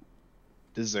who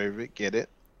deserve it get it.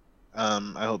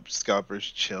 I hope scalpers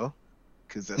chill,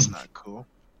 because that's not cool.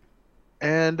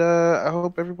 And I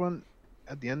hope everyone,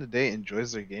 at the end of the day,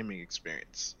 enjoys their gaming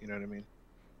experience. You know what I mean?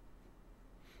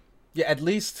 Yeah, at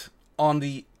least on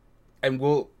the, and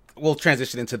we'll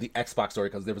transition into the Xbox story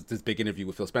because there was this big interview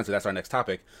with Phil Spencer. That's our next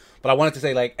topic. But I wanted to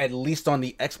say, like, at least on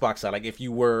the Xbox side, like, if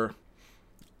you were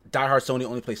diehard Sony,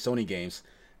 only play Sony games,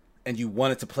 and you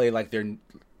wanted to play like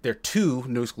their two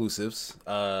new exclusives,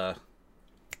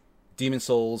 Demon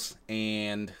Souls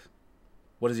and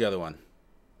what is the other one?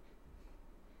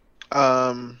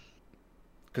 Because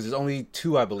there's only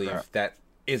two, I believe, that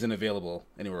isn't available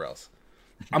anywhere else.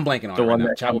 I'm blanking on the it one right now.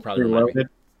 that Chad will probably remind me.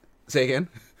 Say again.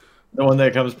 The one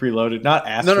that comes preloaded, not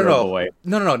Astro Boy.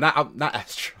 No, not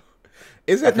Astro.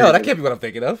 Is it? No, that can't be what I'm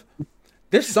thinking of.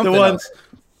 There's something else.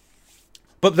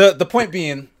 But the point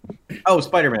being,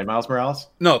 Spider-Man, Miles Morales.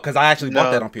 No, because I actually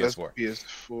bought that on PS4.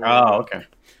 PS4. Oh, okay.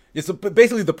 Yeah, so but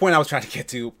basically the point I was trying to get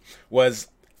to was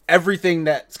everything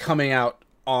that's coming out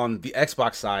on the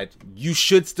Xbox side, you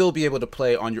should still be able to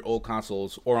play on your old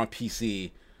consoles or on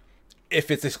PC if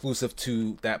it's exclusive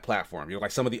to that platform. You know,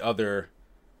 like some of the other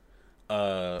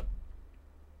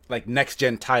like next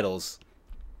gen titles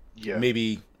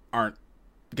maybe aren't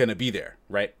gonna be there,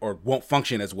 right? Or won't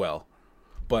function as well.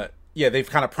 But yeah, they've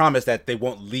kind of promised that they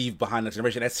won't leave behind next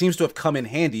generation. That seems to have come in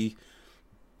handy,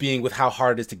 being with how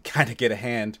hard it is to kind of get a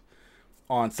hand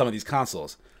on some of these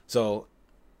consoles. So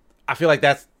I feel like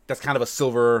that's kind of a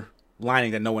silver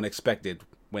lining that no one expected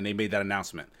when they made that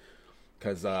announcement.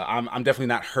 Because I'm definitely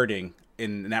not hurting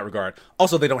in that regard.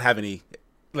 Also, they don't have any,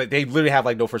 like, they literally have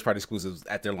like no first party exclusives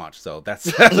at their launch, so that's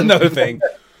another thing.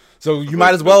 So you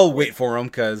might as well wait for them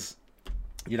because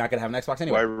you're not gonna have an Xbox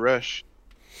anyway. Why rush?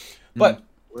 But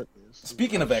What is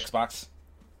speaking of rush? Xbox,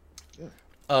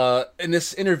 Yeah. in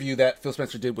this interview that Phil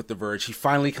Spencer did with The Verge, he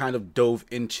finally kind of dove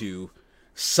into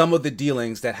some of the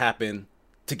dealings that happen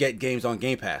to get games on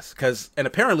Game Pass. And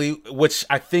apparently, which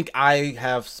I think I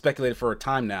have speculated for a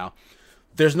time now,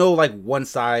 there's no like one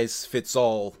size fits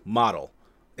all model.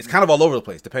 It's kind of all over the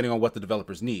place depending on what the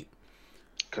developers need.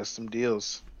 Custom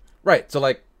deals. Right. So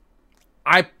like,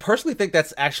 I personally think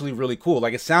that's actually really cool.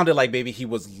 Like, it sounded like maybe he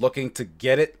was looking to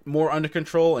get it more under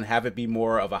control and have it be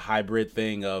more of a hybrid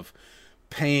thing of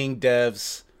paying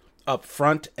devs up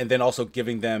front and then also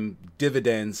giving them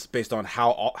dividends based on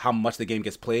how much the game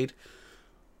gets played.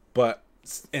 But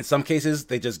in some cases,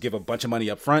 they just give a bunch of money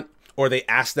up front, or they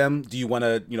ask them, do you want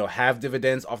to, have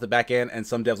dividends off the back end? And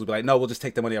some devs will be like, no, we'll just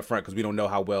take the money up front because we don't know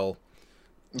how well,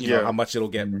 how much it'll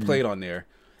get played on there.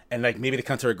 And like maybe they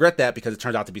come to regret that because it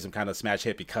turned out to be some kind of smash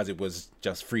hit because it was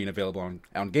just free and available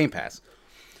on Game Pass.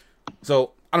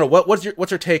 So I don't know,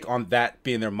 what's your take on that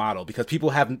being their model? Because people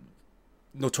have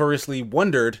notoriously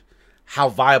wondered how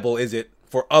viable is it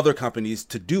for other companies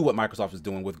to do what Microsoft is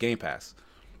doing with Game Pass.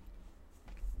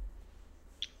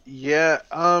 Yeah,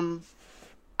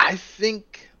 I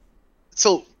think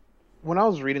so. When I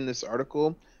was reading this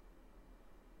article,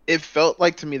 it felt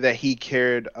like to me that he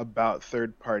cared about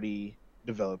third-party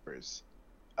developers.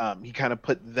 He kind of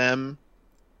put them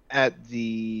at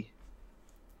the.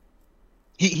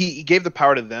 He gave the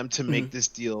power to them to make this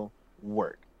deal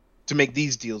work, to make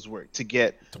these deals work, to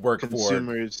get To work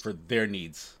consumers for their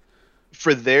needs.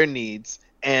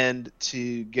 And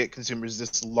to get consumers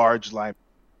this large library.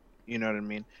 You know what I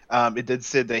mean? It did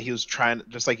say that he was trying,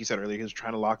 just like you said earlier, he was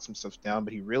trying to lock some stuff down,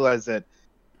 but he realized that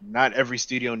not every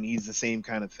studio needs the same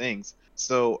kind of things.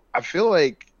 So I feel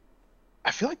like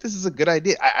this is a good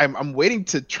idea. I'm waiting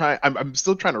to try. I'm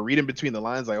still trying to read in between the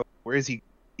lines, like, oh, where is he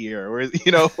here? Where is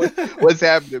what's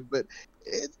happening? But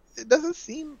it doesn't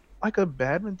seem like a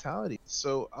bad mentality.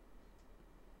 So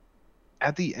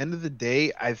at the end of the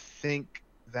day, I think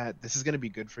that this is going to be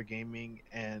good for gaming,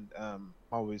 and I'm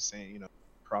always saying,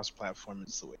 cross-platform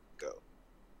is the way to go.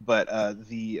 But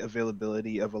the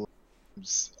availability of a lot of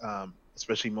games,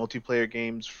 especially multiplayer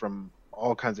games from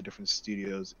all kinds of different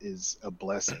studios, is a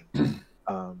blessing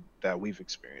that we've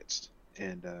experienced.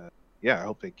 And I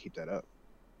hope they keep that up.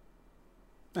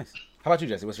 Nice. How about you,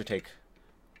 Jesse? What's your take?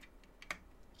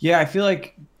 Yeah, I feel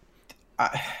like,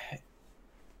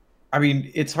 I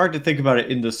mean, it's hard to think about it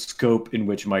in the scope in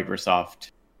which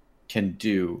Microsoft can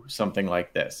do something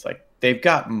like this. Like, they've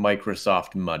got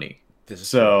Microsoft money.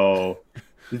 So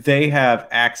they have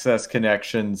access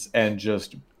connections and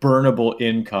just burnable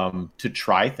income to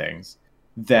try things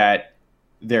that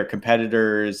their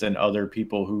competitors and other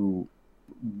people who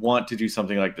want to do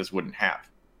something like this wouldn't have.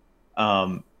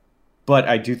 But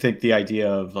I do think the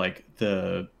idea of like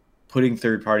the putting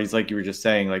third parties, like you were just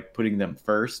saying, like putting them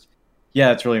first.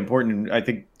 Yeah, it's really important. And I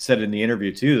think said in the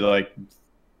interview too, like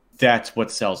that's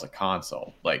what sells a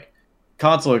console. Like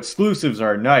console exclusives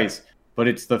are nice, but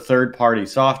it's the third party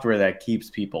software that keeps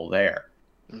people there.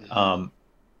 Mm-hmm.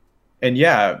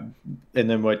 And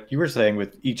then what you were saying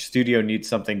with each studio needs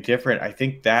something different. I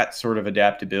think that sort of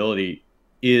adaptability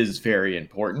is very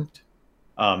important.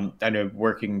 I know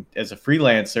working as a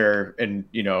freelancer and,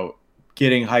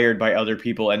 getting hired by other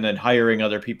people and then hiring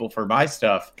other people for my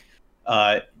stuff.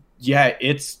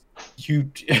 It's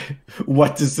huge.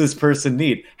 What does this person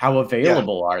need? How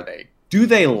available are they? Do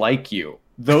they like you?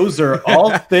 Those are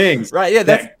all things right. Yeah,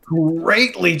 that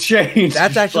greatly change.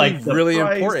 That's actually like, really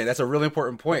important. That's a really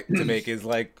important point to make is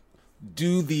like,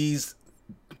 do these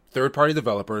third-party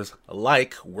developers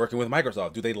like working with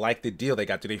Microsoft? Do they like the deal they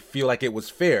got? Do they feel like it was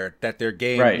fair that their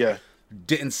game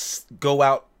didn't go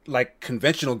out like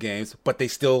conventional games, but they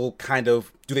still kind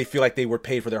of, do they feel like they were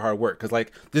paid for their hard work? Because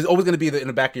like there's always going to be in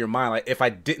the back of your mind, like if I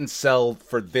didn't sell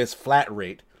for this flat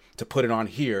rate to put it on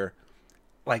here,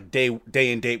 like day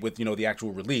and date with the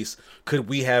actual release, could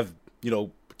we have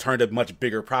turned a much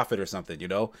bigger profit or something?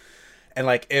 And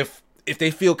like if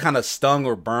they feel kind of stung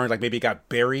or burned, like maybe it got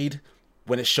buried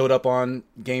when it showed up on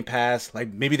Game Pass,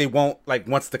 like maybe they won't, like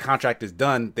once the contract is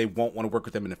done, they won't want to work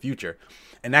with them in the future.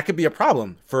 And that could be a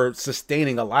problem for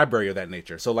sustaining a library of that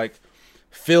nature. So like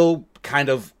Phil kind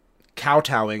of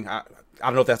kowtowing, I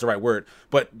don't know if that's the right word,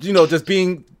 but you know, just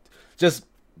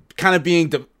kind of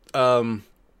being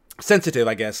sensitive,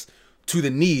 I guess, to the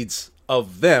needs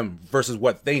of them versus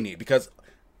what they need. Because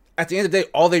at the end of the day,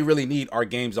 all they really need are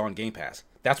games on Game Pass.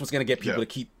 That's what's going to get people to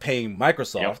keep paying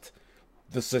Microsoft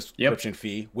the subscription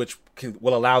fee, which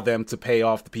will allow them to pay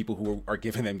off the people who are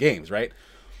giving them games, right?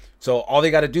 So all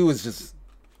they got to do is just,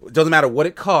 it doesn't matter what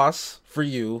it costs for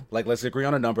you. Like, let's agree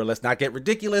on a number. Let's not get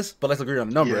ridiculous, but let's agree on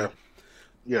a number.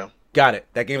 Yeah. Got it.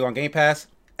 That game's on Game Pass.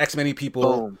 X many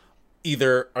people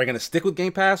either are going to stick with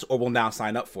Game Pass or will now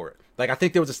sign up for it. Like, I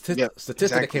think there was a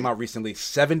statistic that came out recently.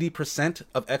 70%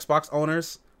 of Xbox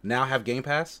owners now have Game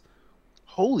Pass.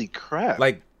 Holy crap.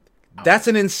 Like, that's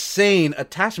an insane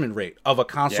attachment rate of a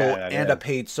console and a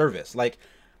paid service. Like,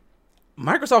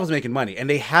 Microsoft is making money, and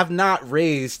they have not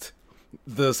raised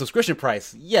the subscription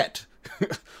price yet.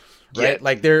 Right?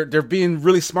 Like, they're being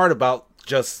really smart about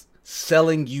just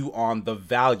selling you on the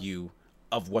value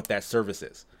of what that service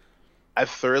is. I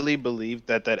thoroughly believe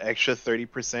that extra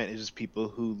 30% is just people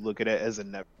who look at it as a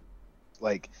net.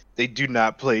 Like, they do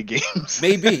not play games.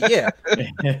 Maybe, yeah.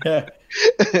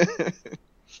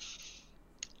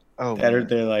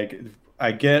 They're like,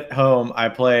 I get home, I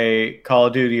play Call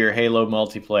of Duty or Halo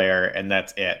multiplayer, and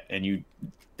that's it. And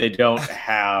they don't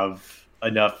have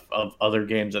enough of other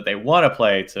games that they want to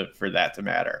play for that to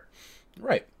matter.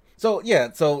 Right. So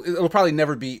yeah, so it'll probably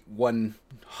never be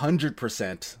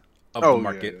 100% of the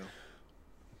market. Yeah.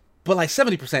 But like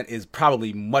 70% is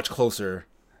probably much closer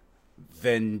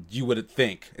than you would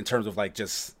think in terms of like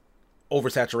just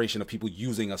oversaturation of people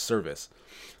using a service.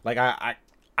 Like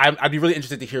I'd be really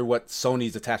interested to hear what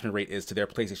Sony's attachment rate is to their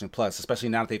PlayStation Plus, especially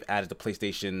now that they've added the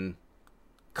PlayStation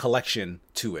Collection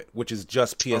to it, which is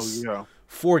just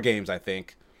PS4 games, I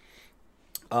think.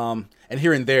 And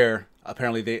here and there,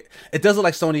 apparently it does look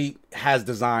like Sony has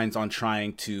designs on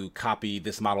trying to copy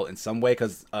this model in some way,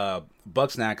 because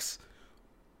Bugsnax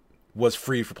was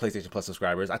free for PlayStation Plus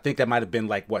subscribers. I think that might have been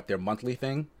like their monthly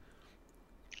thing.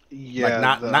 Yeah,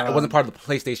 like not it wasn't part of the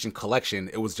PlayStation Collection.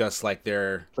 It was just like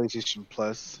their PlayStation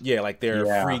Plus. Yeah, like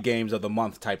their free games of the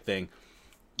month type thing.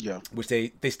 Yeah, which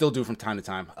they still do from time to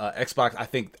time. Xbox, I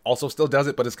think, also still does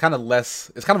it, but it's kind of less.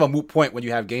 It's kind of a moot point when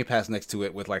you have Game Pass next to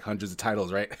it with like hundreds of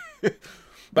titles, right? But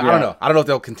I don't know. I don't know if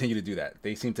they'll continue to do that.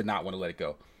 They seem to not want to let it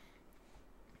go.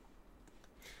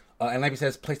 And like he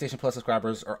says, PlayStation Plus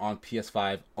subscribers are on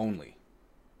PS5 only.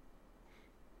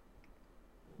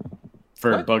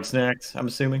 For Bugsnax, I'm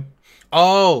assuming.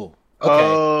 Oh, okay.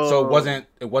 So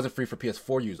it wasn't free for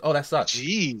PS4 use. Oh, that sucks.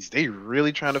 Jeez, they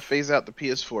really trying to phase out the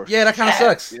PS4. Yeah, that kind of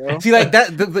sucks. You know? See, like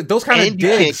that, those kind of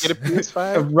digs. You can't get a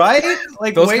PS5, right?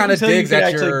 Like those kind of digs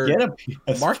at your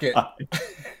market.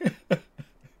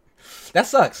 That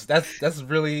sucks. That's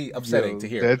really upsetting to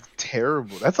hear. That's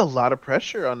terrible. That's a lot of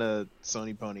pressure on a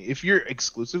Sony pony. If you're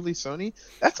exclusively Sony,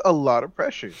 that's a lot of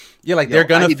pressure. Yeah, like they're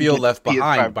gonna feel left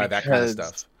behind by that kind of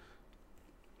stuff.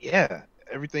 Yeah,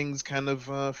 everything's kind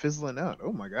of fizzling out.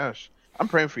 Oh my gosh, I'm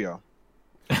praying for y'all.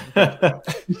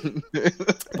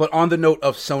 But on the note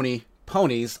of Sony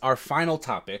ponies, our final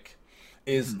topic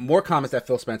is more comments that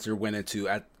Phil Spencer went into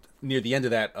near the end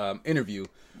of that interview,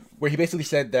 where he basically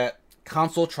said that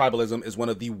console tribalism is one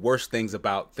of the worst things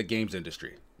about the games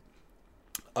industry.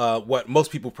 What most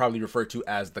people probably refer to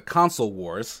as the console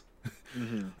wars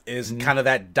is kind of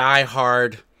that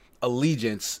die-hard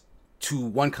allegiance to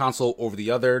one console over the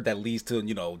other that leads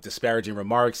to, disparaging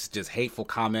remarks, just hateful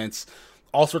comments,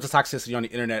 all sorts of toxicity on the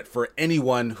internet for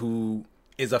anyone who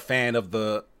is a fan of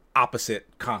the opposite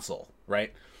console,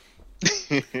 right?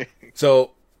 So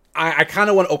I kind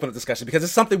of want to open a discussion because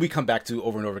it's something we come back to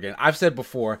over and over again. I've said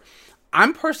before,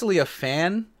 I'm personally a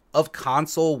fan of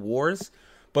console wars,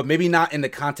 but maybe not in the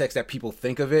context that people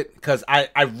think of it, because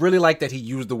I really like that he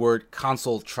used the word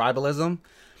console tribalism,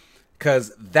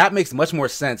 because that makes much more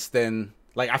sense than,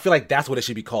 like, I feel like that's what it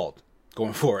should be called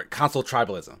going forward, console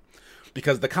tribalism.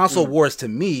 Because the console wars, to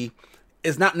me,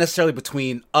 is not necessarily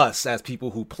between us as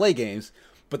people who play games,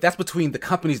 but that's between the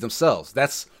companies themselves.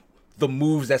 That's the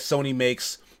moves that Sony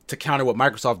makes to counter what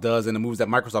Microsoft does, and the moves that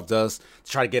Microsoft does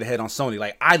to try to get ahead on Sony.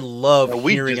 Like, I love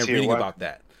hearing and reading about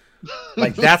that.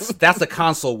 Like, that's a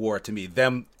console war to me.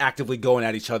 Them actively going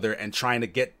at each other and trying to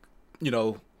get,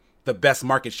 the best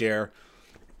market share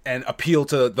and appeal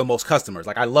to the most customers.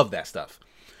 Like, I love that stuff.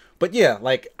 But yeah,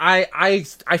 like, I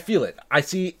feel it. I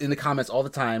see in the comments all the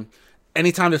time,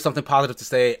 anytime there's something positive to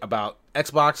say about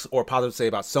Xbox or positive to say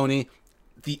about Sony,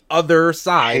 the other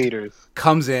side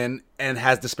comes in and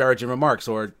has disparaging remarks,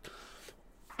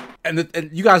 and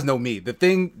you guys know me. The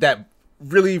thing that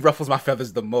really ruffles my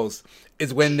feathers the most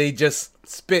is when they just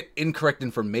spit incorrect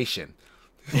information.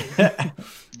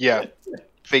 Yeah.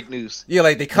 Fake news. Yeah,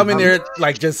 like they come in there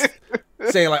like just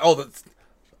saying like, oh, the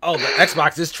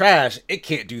Xbox is trash. It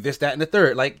can't do this, that, and the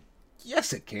third. Like,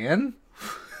 yes, it can.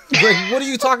 Like, what are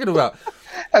you talking about?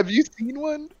 Have you seen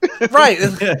one? Right.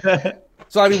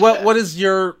 So I mean, what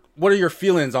are your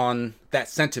feelings on that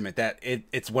sentiment that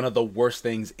it's one of the worst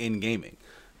things in gaming?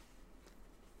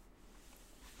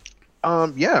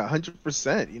 Yeah,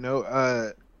 100%. You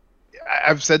know,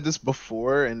 I've said this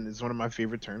before, and it's one of my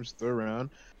favorite terms to throw around.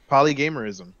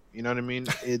 Polygamerism. You know what I mean?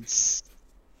 It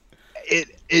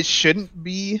shouldn't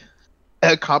be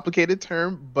a complicated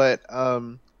term, but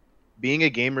being a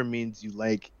gamer means you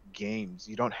like games.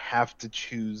 You don't have to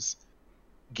choose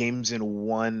games in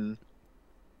one.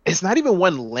 It's not even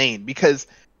one lane, because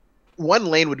one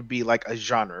lane would be like a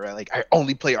genre, right? Like, I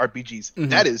only play RPGs. Mm-hmm.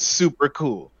 That is super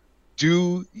cool.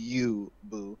 Do you,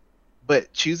 boo?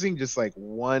 But choosing just like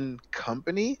one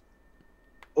company,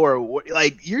 or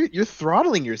like you're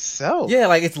throttling yourself. Yeah,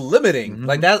 like it's limiting. Mm-hmm.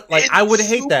 Like that. Like It's I would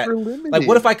hate that. super limited. Like,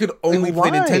 what if I could only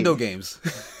play why? Nintendo games?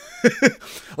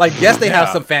 Like, yes, they have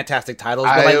Yeah. some fantastic titles,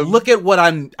 but like, look at what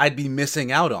I'd be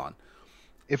missing out on.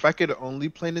 If I could only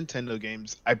play Nintendo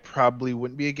games, I probably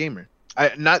wouldn't be a gamer.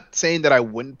 I'm not saying that I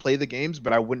wouldn't play the games,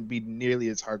 but I wouldn't be nearly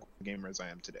as hardcore a gamer as I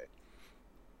am today.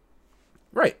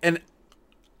 Right. And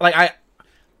like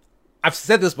I've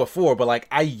said this before, but like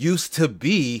I used to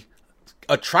be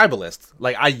a tribalist.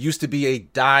 Like I used to be a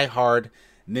diehard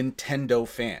Nintendo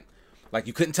fan. Like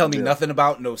you couldn't tell me nothing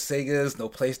about no Segas, no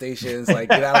PlayStations. Like,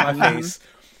 get out of my face.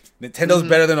 Nintendo's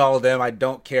better than all of them. I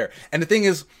don't care. And the thing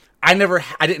is, I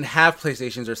didn't have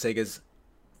PlayStations or Segas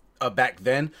back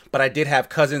then, but I did have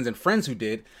cousins and friends who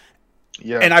did.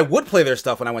 Yeah. And I would play their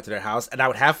stuff when I went to their house, and I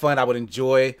would have fun. I would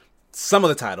enjoy some of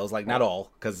the titles, like not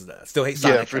all, because I still hate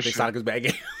Sonic. Yeah, for I think sure. Sonic is a bad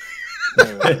game.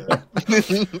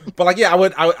 But like, yeah,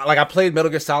 I played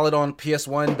Metal Gear Solid on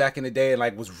PS1 back in the day, and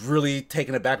like was really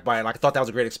taken aback by it. Like I thought that was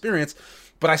a great experience,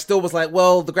 but I still was like,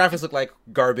 well, the graphics look like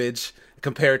garbage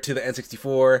compared to the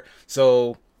N64,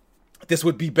 so this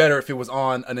would be better if it was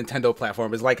on a Nintendo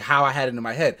platform. Is like how I had it in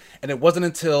my head. And it wasn't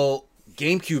until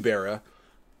GameCube era,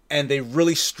 and they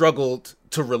really struggled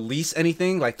to release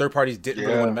anything, like third parties didn't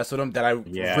really want to mess with them, that I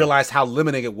realized how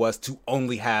limiting it was to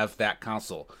only have that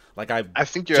console. Like I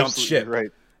think you're jumped absolutely ship,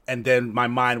 right. and then my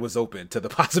mind was open to the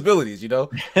possibilities, you know?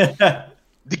 The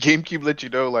GameCube let you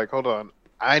know, like, hold on,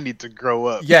 I need to grow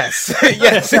up. Yes.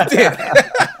 Yes, it did.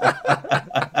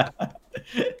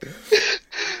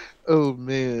 Oh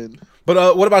man.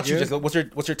 But what about you, Jessica?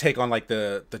 What's your take on like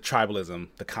the tribalism,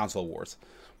 the console wars?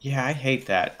 Yeah, I hate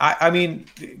that. I mean,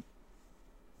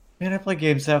 man, I play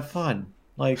games to have fun.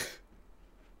 Like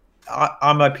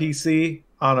on my PC,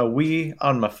 on a Wii,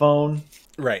 on my phone.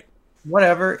 Right.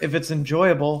 Whatever. If it's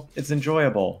enjoyable, it's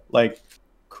enjoyable. Like,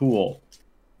 cool.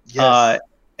 Yes.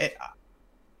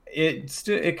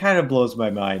 It kind of blows my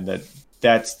mind that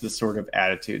that's the sort of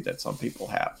attitude that some people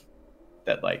have.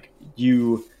 That like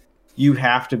you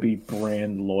have to be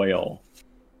brand loyal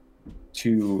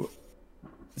to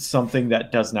something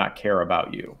that does not care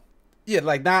about you. Yeah,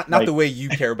 like not Like, the way you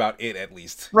care about it, at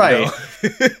least. Right. You know?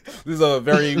 This is a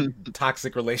very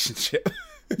toxic relationship.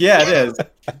 Yeah, it is.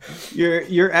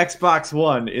 Your Xbox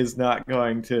One is not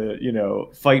going to,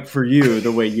 fight for you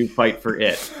the way you fight for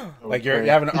it. Like you're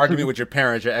having an argument with your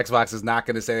parents, your Xbox is not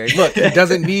going to say, hey, look, it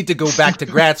doesn't need to go back to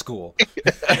grad school.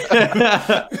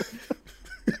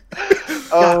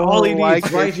 All he why needs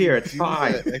can't right you here. It's do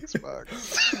fine. that,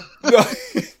 Xbox. No.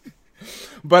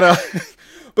 But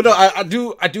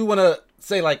no, I do want to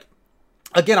say, like,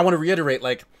 again, I want to reiterate,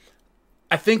 like,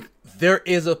 I think there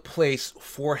is a place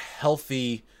for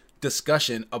healthy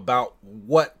discussion about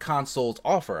what consoles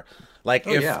offer. Like,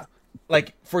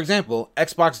 like, for example,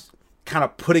 Xbox kind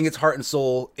of putting its heart and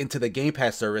soul into the Game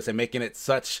Pass service and making it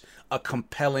such a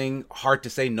compelling, hard to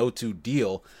say no to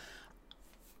deal.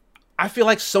 I feel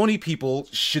like Sony people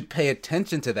should pay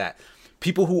attention to that.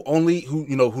 People who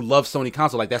love Sony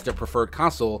console, like that's their preferred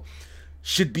console,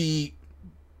 should be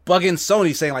bugging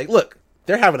Sony saying like, look,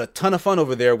 they're having a ton of fun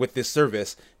over there with this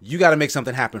service. You got to make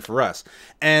something happen for us.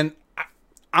 And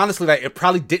honestly, like, it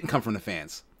probably didn't come from the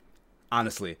fans.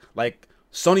 Honestly, like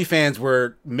Sony fans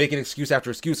were making excuse after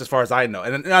excuse as far as I know.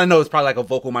 And I know it's probably like a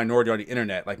vocal minority on the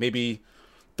internet. Like maybe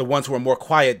the ones who are more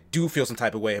quiet do feel some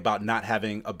type of way about not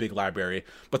having a big library.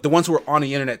 But the ones who are on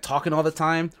the internet talking all the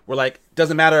time were like,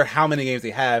 doesn't matter how many games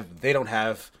they have, they don't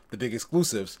have the big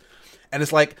exclusives. And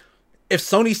it's like, if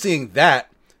Sony's seeing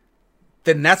that,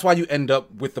 then that's why you end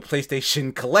up with the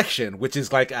PlayStation Collection, which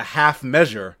is like a half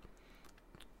measure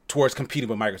towards competing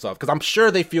with Microsoft. Because I'm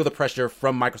sure they feel the pressure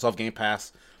from Microsoft Game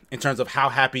Pass in terms of how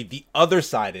happy the other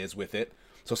side is with it.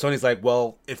 So Sony's like,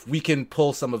 well, if we can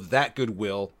pull some of that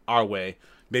goodwill our way,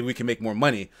 maybe we can make more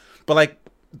money. But like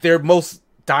their most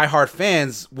diehard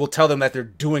fans will tell them that they're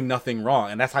doing nothing wrong,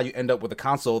 and that's how you end up with a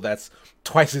console that's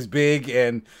twice as big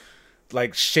and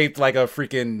like shaped like a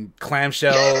freaking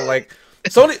clamshell. Like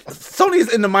Sony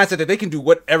is in the mindset that they can do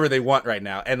whatever they want right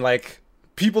now, and like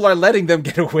people are letting them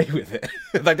get away with it.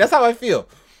 Like that's how I feel.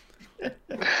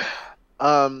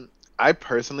 I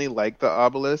personally like the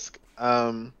obelisk.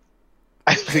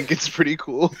 I think it's pretty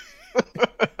cool.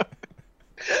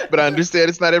 But I understand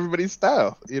it's not everybody's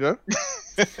style, you know?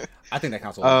 I think that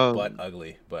console is butt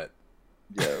ugly, but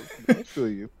yeah, I feel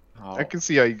you. Oh. I can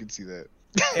see how you can see that.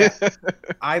 Yeah.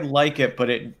 I like it, but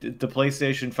the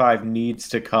PlayStation 5 needs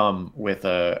to come with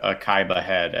a Kaiba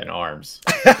head and arms.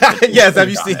 Yes, have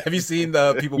you seen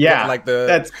the people putting like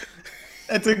the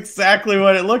that's exactly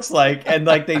what it looks like, and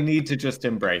like they need to just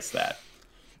embrace that.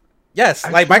 Yes,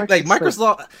 like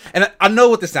Microsoft, and I know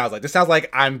what this sounds like. This sounds like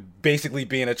I'm basically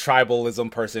being a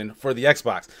tribalism person for the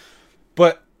Xbox.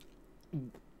 But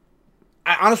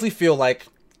I honestly feel like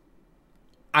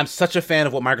I'm such a fan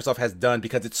of what Microsoft has done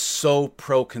because it's so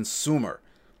pro-consumer.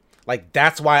 Like,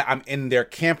 that's why I'm in their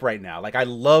camp right now. Like, I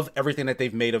love everything that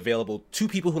they've made available to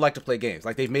people who like to play games.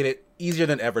 Like, they've made it easier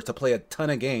than ever to play a ton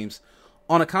of games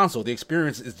on a console. The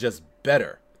experience is just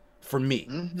better for me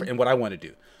in what I want to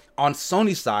do. On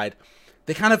Sony's side,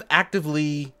 they kind of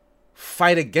actively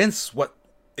fight against what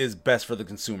is best for the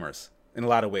consumers in a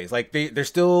lot of ways. Like they're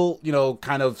still, you know,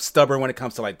 kind of stubborn when it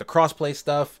comes to like the crossplay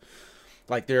stuff.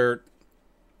 Like they're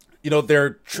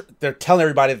telling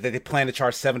everybody that they plan to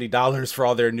charge $70 for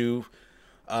all their new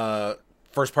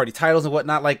first party titles and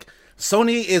whatnot. Like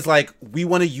Sony is like, we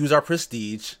want to use our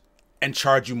prestige and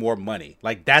charge you more money.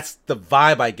 Like that's the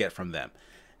vibe I get from them.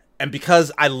 And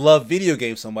because I love video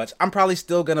games so much, I'm probably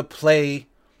still going to play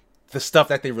the stuff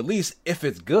that they release if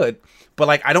it's good. But,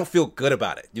 like, I don't feel good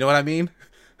about it. You know what I mean?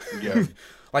 Yeah.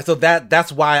 Like, so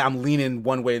that's why I'm leaning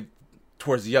one way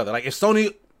towards the other. Like, if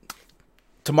Sony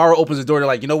tomorrow opens the door, they're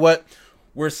like, you know what?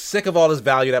 We're sick of all this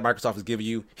value that Microsoft is giving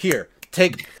you. Here,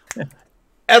 take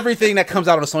everything that comes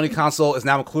out on a Sony console is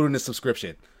now included in the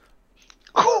subscription.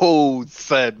 Cold,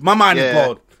 son. My mind is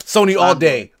blown. Sony all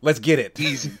day. Let's get it.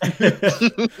 Easy.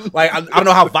 Like, I don't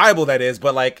know how viable that is,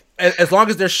 but like, as long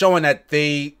as they're showing that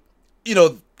they, you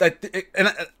know,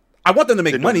 and I want them to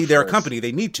make money. They're a company.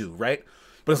 They need to, right?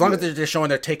 But as long as they're showing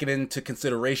they're taking into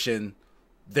consideration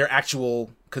their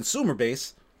actual consumer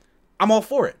base, I'm all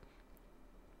for it.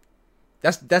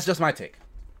 That's just my take.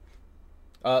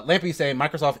 Lampy saying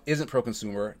Microsoft isn't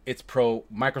pro-consumer. It's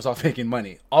pro-Microsoft making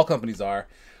money. All companies are.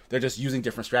 They're just using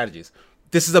different strategies.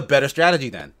 This is a better strategy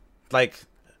then. Like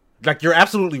you're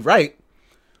absolutely right.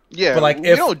 Yeah, but like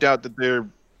we don't doubt that they're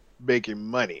making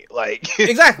money. Like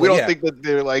exactly, we don't think that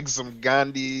they're like some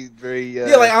Gandhi very.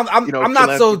 Like I'm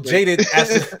not so jaded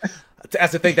as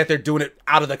to think that they're doing it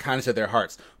out of the kindness of their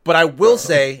hearts. But I will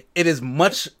say it is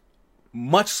much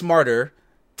smarter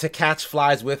to catch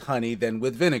flies with honey than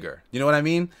with vinegar. You know what I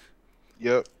mean?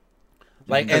 Yep.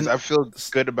 Like, because I feel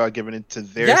good about giving it to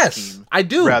their scheme. I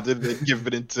do. Rather than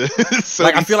giving it to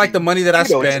like I feel like the money that I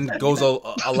spend goes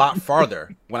a lot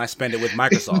farther when I spend it with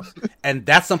Microsoft. And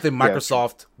that's something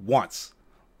Microsoft wants.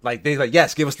 Like they're like,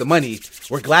 yes, give us the money.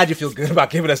 We're glad you feel good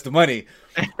about giving us the money.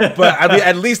 But I mean,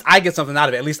 at least I get something out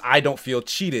of it. At least I don't feel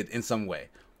cheated in some way.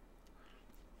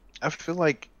 I feel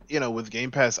like, you know, with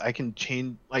Game Pass, I can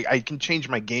change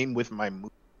my game with my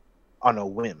move on a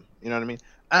whim. You know what I mean?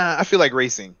 I feel like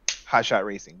racing. Hot Shot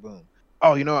Racing, boom.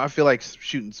 Oh, you know, I feel like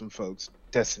shooting some folks.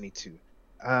 Destiny 2.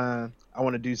 I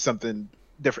want to do something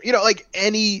different. You know, like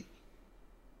any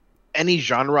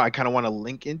genre I kind of want to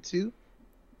link into,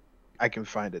 I can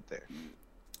find it there.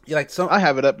 You like I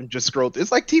have it up and just scroll through.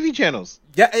 It's like TV channels.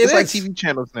 Yeah, it's like TV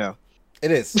channels now.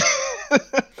 It is.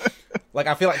 Like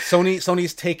I feel like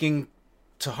Sony's taking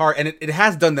to heart, and it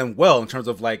has done them well in terms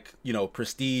of like, you know,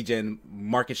 prestige and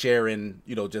market share and,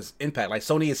 you know, just impact. Like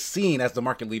Sony is seen as the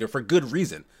market leader for good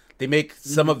reason. They make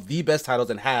some of the best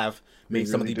titles and have made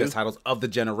some of the best titles of the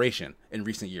generation in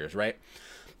recent years, right?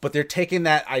 But they're taking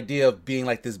that idea of being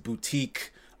like this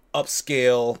boutique,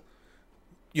 upscale,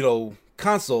 you know,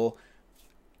 console,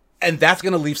 and that's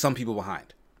going to leave some people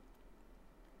behind.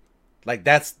 Like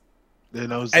that's, and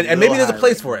maybe there's a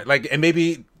place for it. Like, and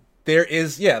maybe there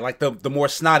is, like the more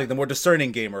snotty, the more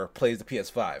discerning gamer plays the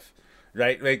PS5,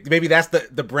 right? Like maybe that's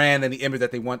the brand and the image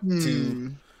that they want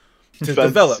to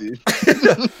develop.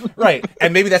 Right.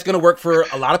 And maybe that's going to work for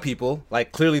a lot of people.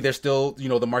 Like clearly they're still, you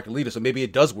know, the market leader. So maybe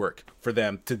it does work for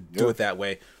them to do it that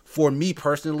way. For me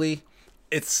personally,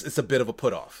 it's a bit of a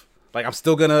put off. Like I'm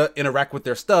still going to interact with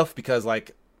their stuff because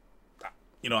like,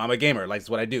 you know, I'm a gamer. Like it's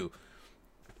what I do.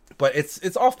 But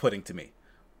it's off-putting to me.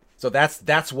 So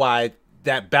that's why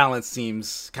that balance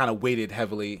seems kind of weighted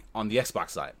heavily on the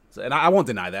Xbox side. So, and I won't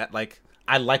deny that. Like,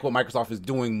 I like what Microsoft is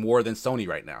doing more than Sony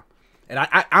right now. And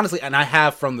I honestly, and I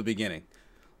have from the beginning.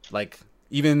 Like,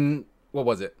 even, what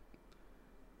was it?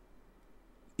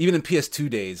 Even in PS2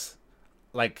 days,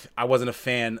 like, I wasn't a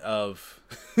fan of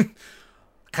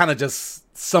kind of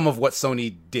just some of what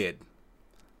Sony did.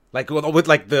 Like, with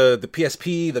like the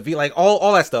PSP, the V, like,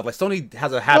 all that stuff. Like, Sony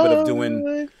has a habit of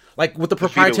doing, like, with the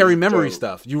proprietary memory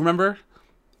stuff. You remember?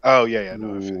 Oh yeah,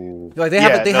 no. I feel you. Like, they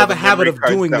have a habit of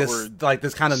doing this, like,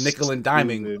 this kind of nickel and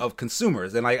diming of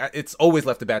consumers, and like, it's always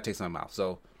left a bad taste in my mouth.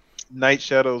 So, Night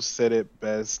Shadow said it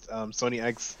best. Sony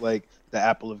acts like the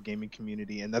Apple of gaming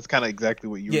community, and that's kind of exactly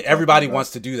what you. Yeah, everybody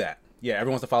wants to do that. Yeah,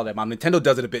 everyone wants to follow that model. Nintendo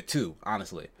does it a bit too,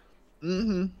 honestly.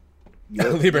 Mm-hmm.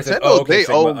 Yep. Libra says, "Oh, okay."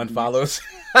 Sigma unfollows.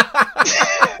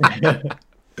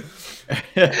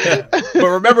 But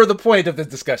remember the point of this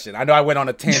discussion. I know I went on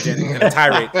a tangent and a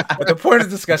tirade, but the point of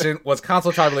the discussion was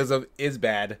console tribalism is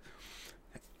bad.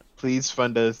 Please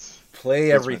fund us.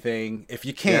 Play everything if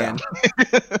you can.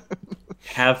 Yeah.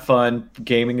 Have fun.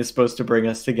 Gaming is supposed to bring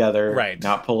us together, right?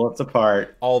 Not pull us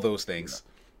apart. All those things.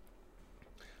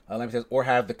 Let me says, or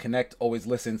have the Kinect always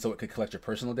listen so it could collect your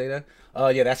personal data.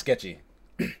 Yeah, that's sketchy.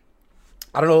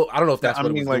 I don't know if that's what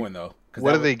it was doing though.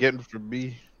 What are they getting from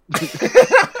me?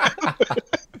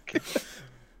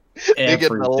 They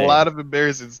get a lot of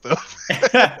embarrassing stuff.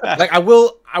 Like I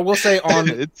will say on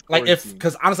it's like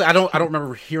because honestly I don't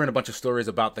remember hearing a bunch of stories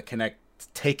about the Kinect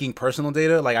taking personal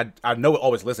data. Like I know it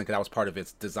always listened because that was part of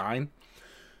its design.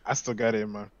 I still got it in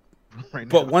my room right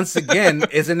now. But once again,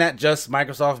 isn't that just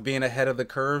Microsoft being ahead of the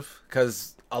curve?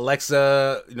 Because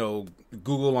Alexa,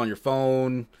 Google on your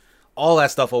phone, all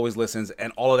that stuff always listens,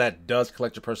 and all of that does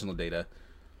collect your personal data.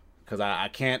 Because I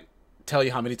can't tell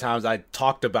you how many times I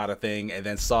talked about a thing and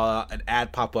then saw an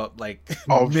ad pop up like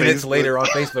minutes later on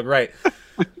Facebook, right?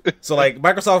 So like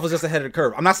Microsoft was just ahead of the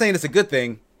curve. I'm not saying it's a good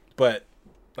thing, but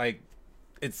like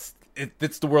it's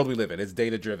the world we live in. It's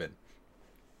data driven.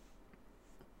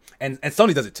 And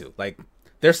Sony does it too. Like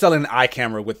they're selling an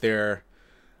iCamera with their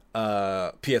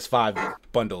PS5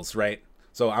 bundles, right?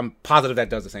 So I'm positive that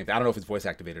does the same thing. I don't know if it's voice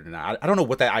activated or not. I don't know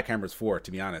what that iCamera is for,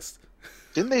 to be honest.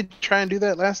 Didn't they try and do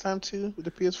that last time too with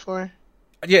the PS4?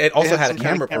 Yeah, it also had a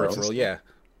camera peripheral. Yeah,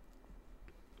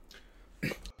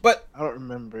 but I don't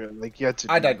remember. Like you had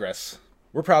to. I digress.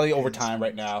 We're probably over time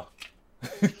right now,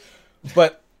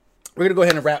 but we're gonna go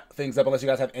ahead and wrap things up. Unless you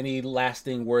guys have any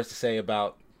lasting words to say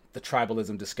about the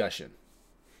tribalism discussion.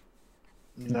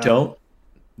 No. Don't.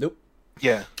 Nope.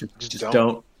 Yeah. Just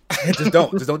don't. Just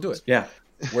don't do it. Yeah.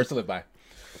 Words to live by.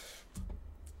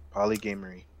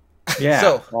 Polygamery. Yeah.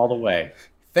 So, all the way.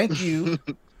 Thank you,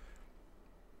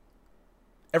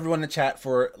 everyone in the chat,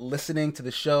 for listening to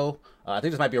the show. I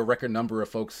think this might be a record number of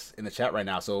folks in the chat right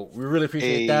now, so we really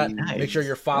appreciate that. Nice. Make sure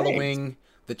you're following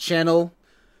the channel.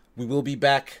 We will be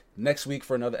back next week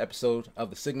for another episode of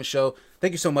The Sigma Show.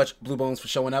 Thank you so much, Blue Bones, for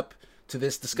showing up to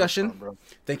this discussion. No problem,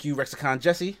 thank you, Rexicon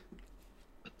Jesse.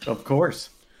 Of course.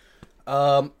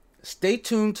 Stay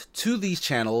tuned to these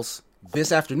channels.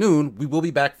 This afternoon, we will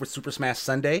be back for Super Smash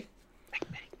Sunday.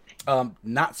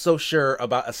 Not so sure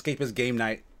about Escapist Game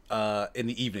Night in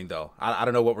the evening, though. I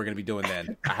don't know what we're going to be doing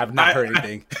then. I have not heard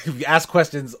anything. We asked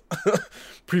questions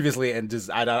previously, and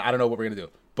just I don't know what we're going to do.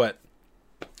 But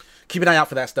keep an eye out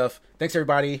for that stuff. Thanks,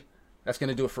 everybody. That's going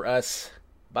to do it for us.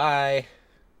 Bye.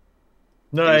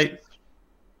 Night.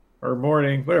 Or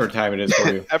morning, whatever time it is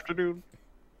for you. Afternoon.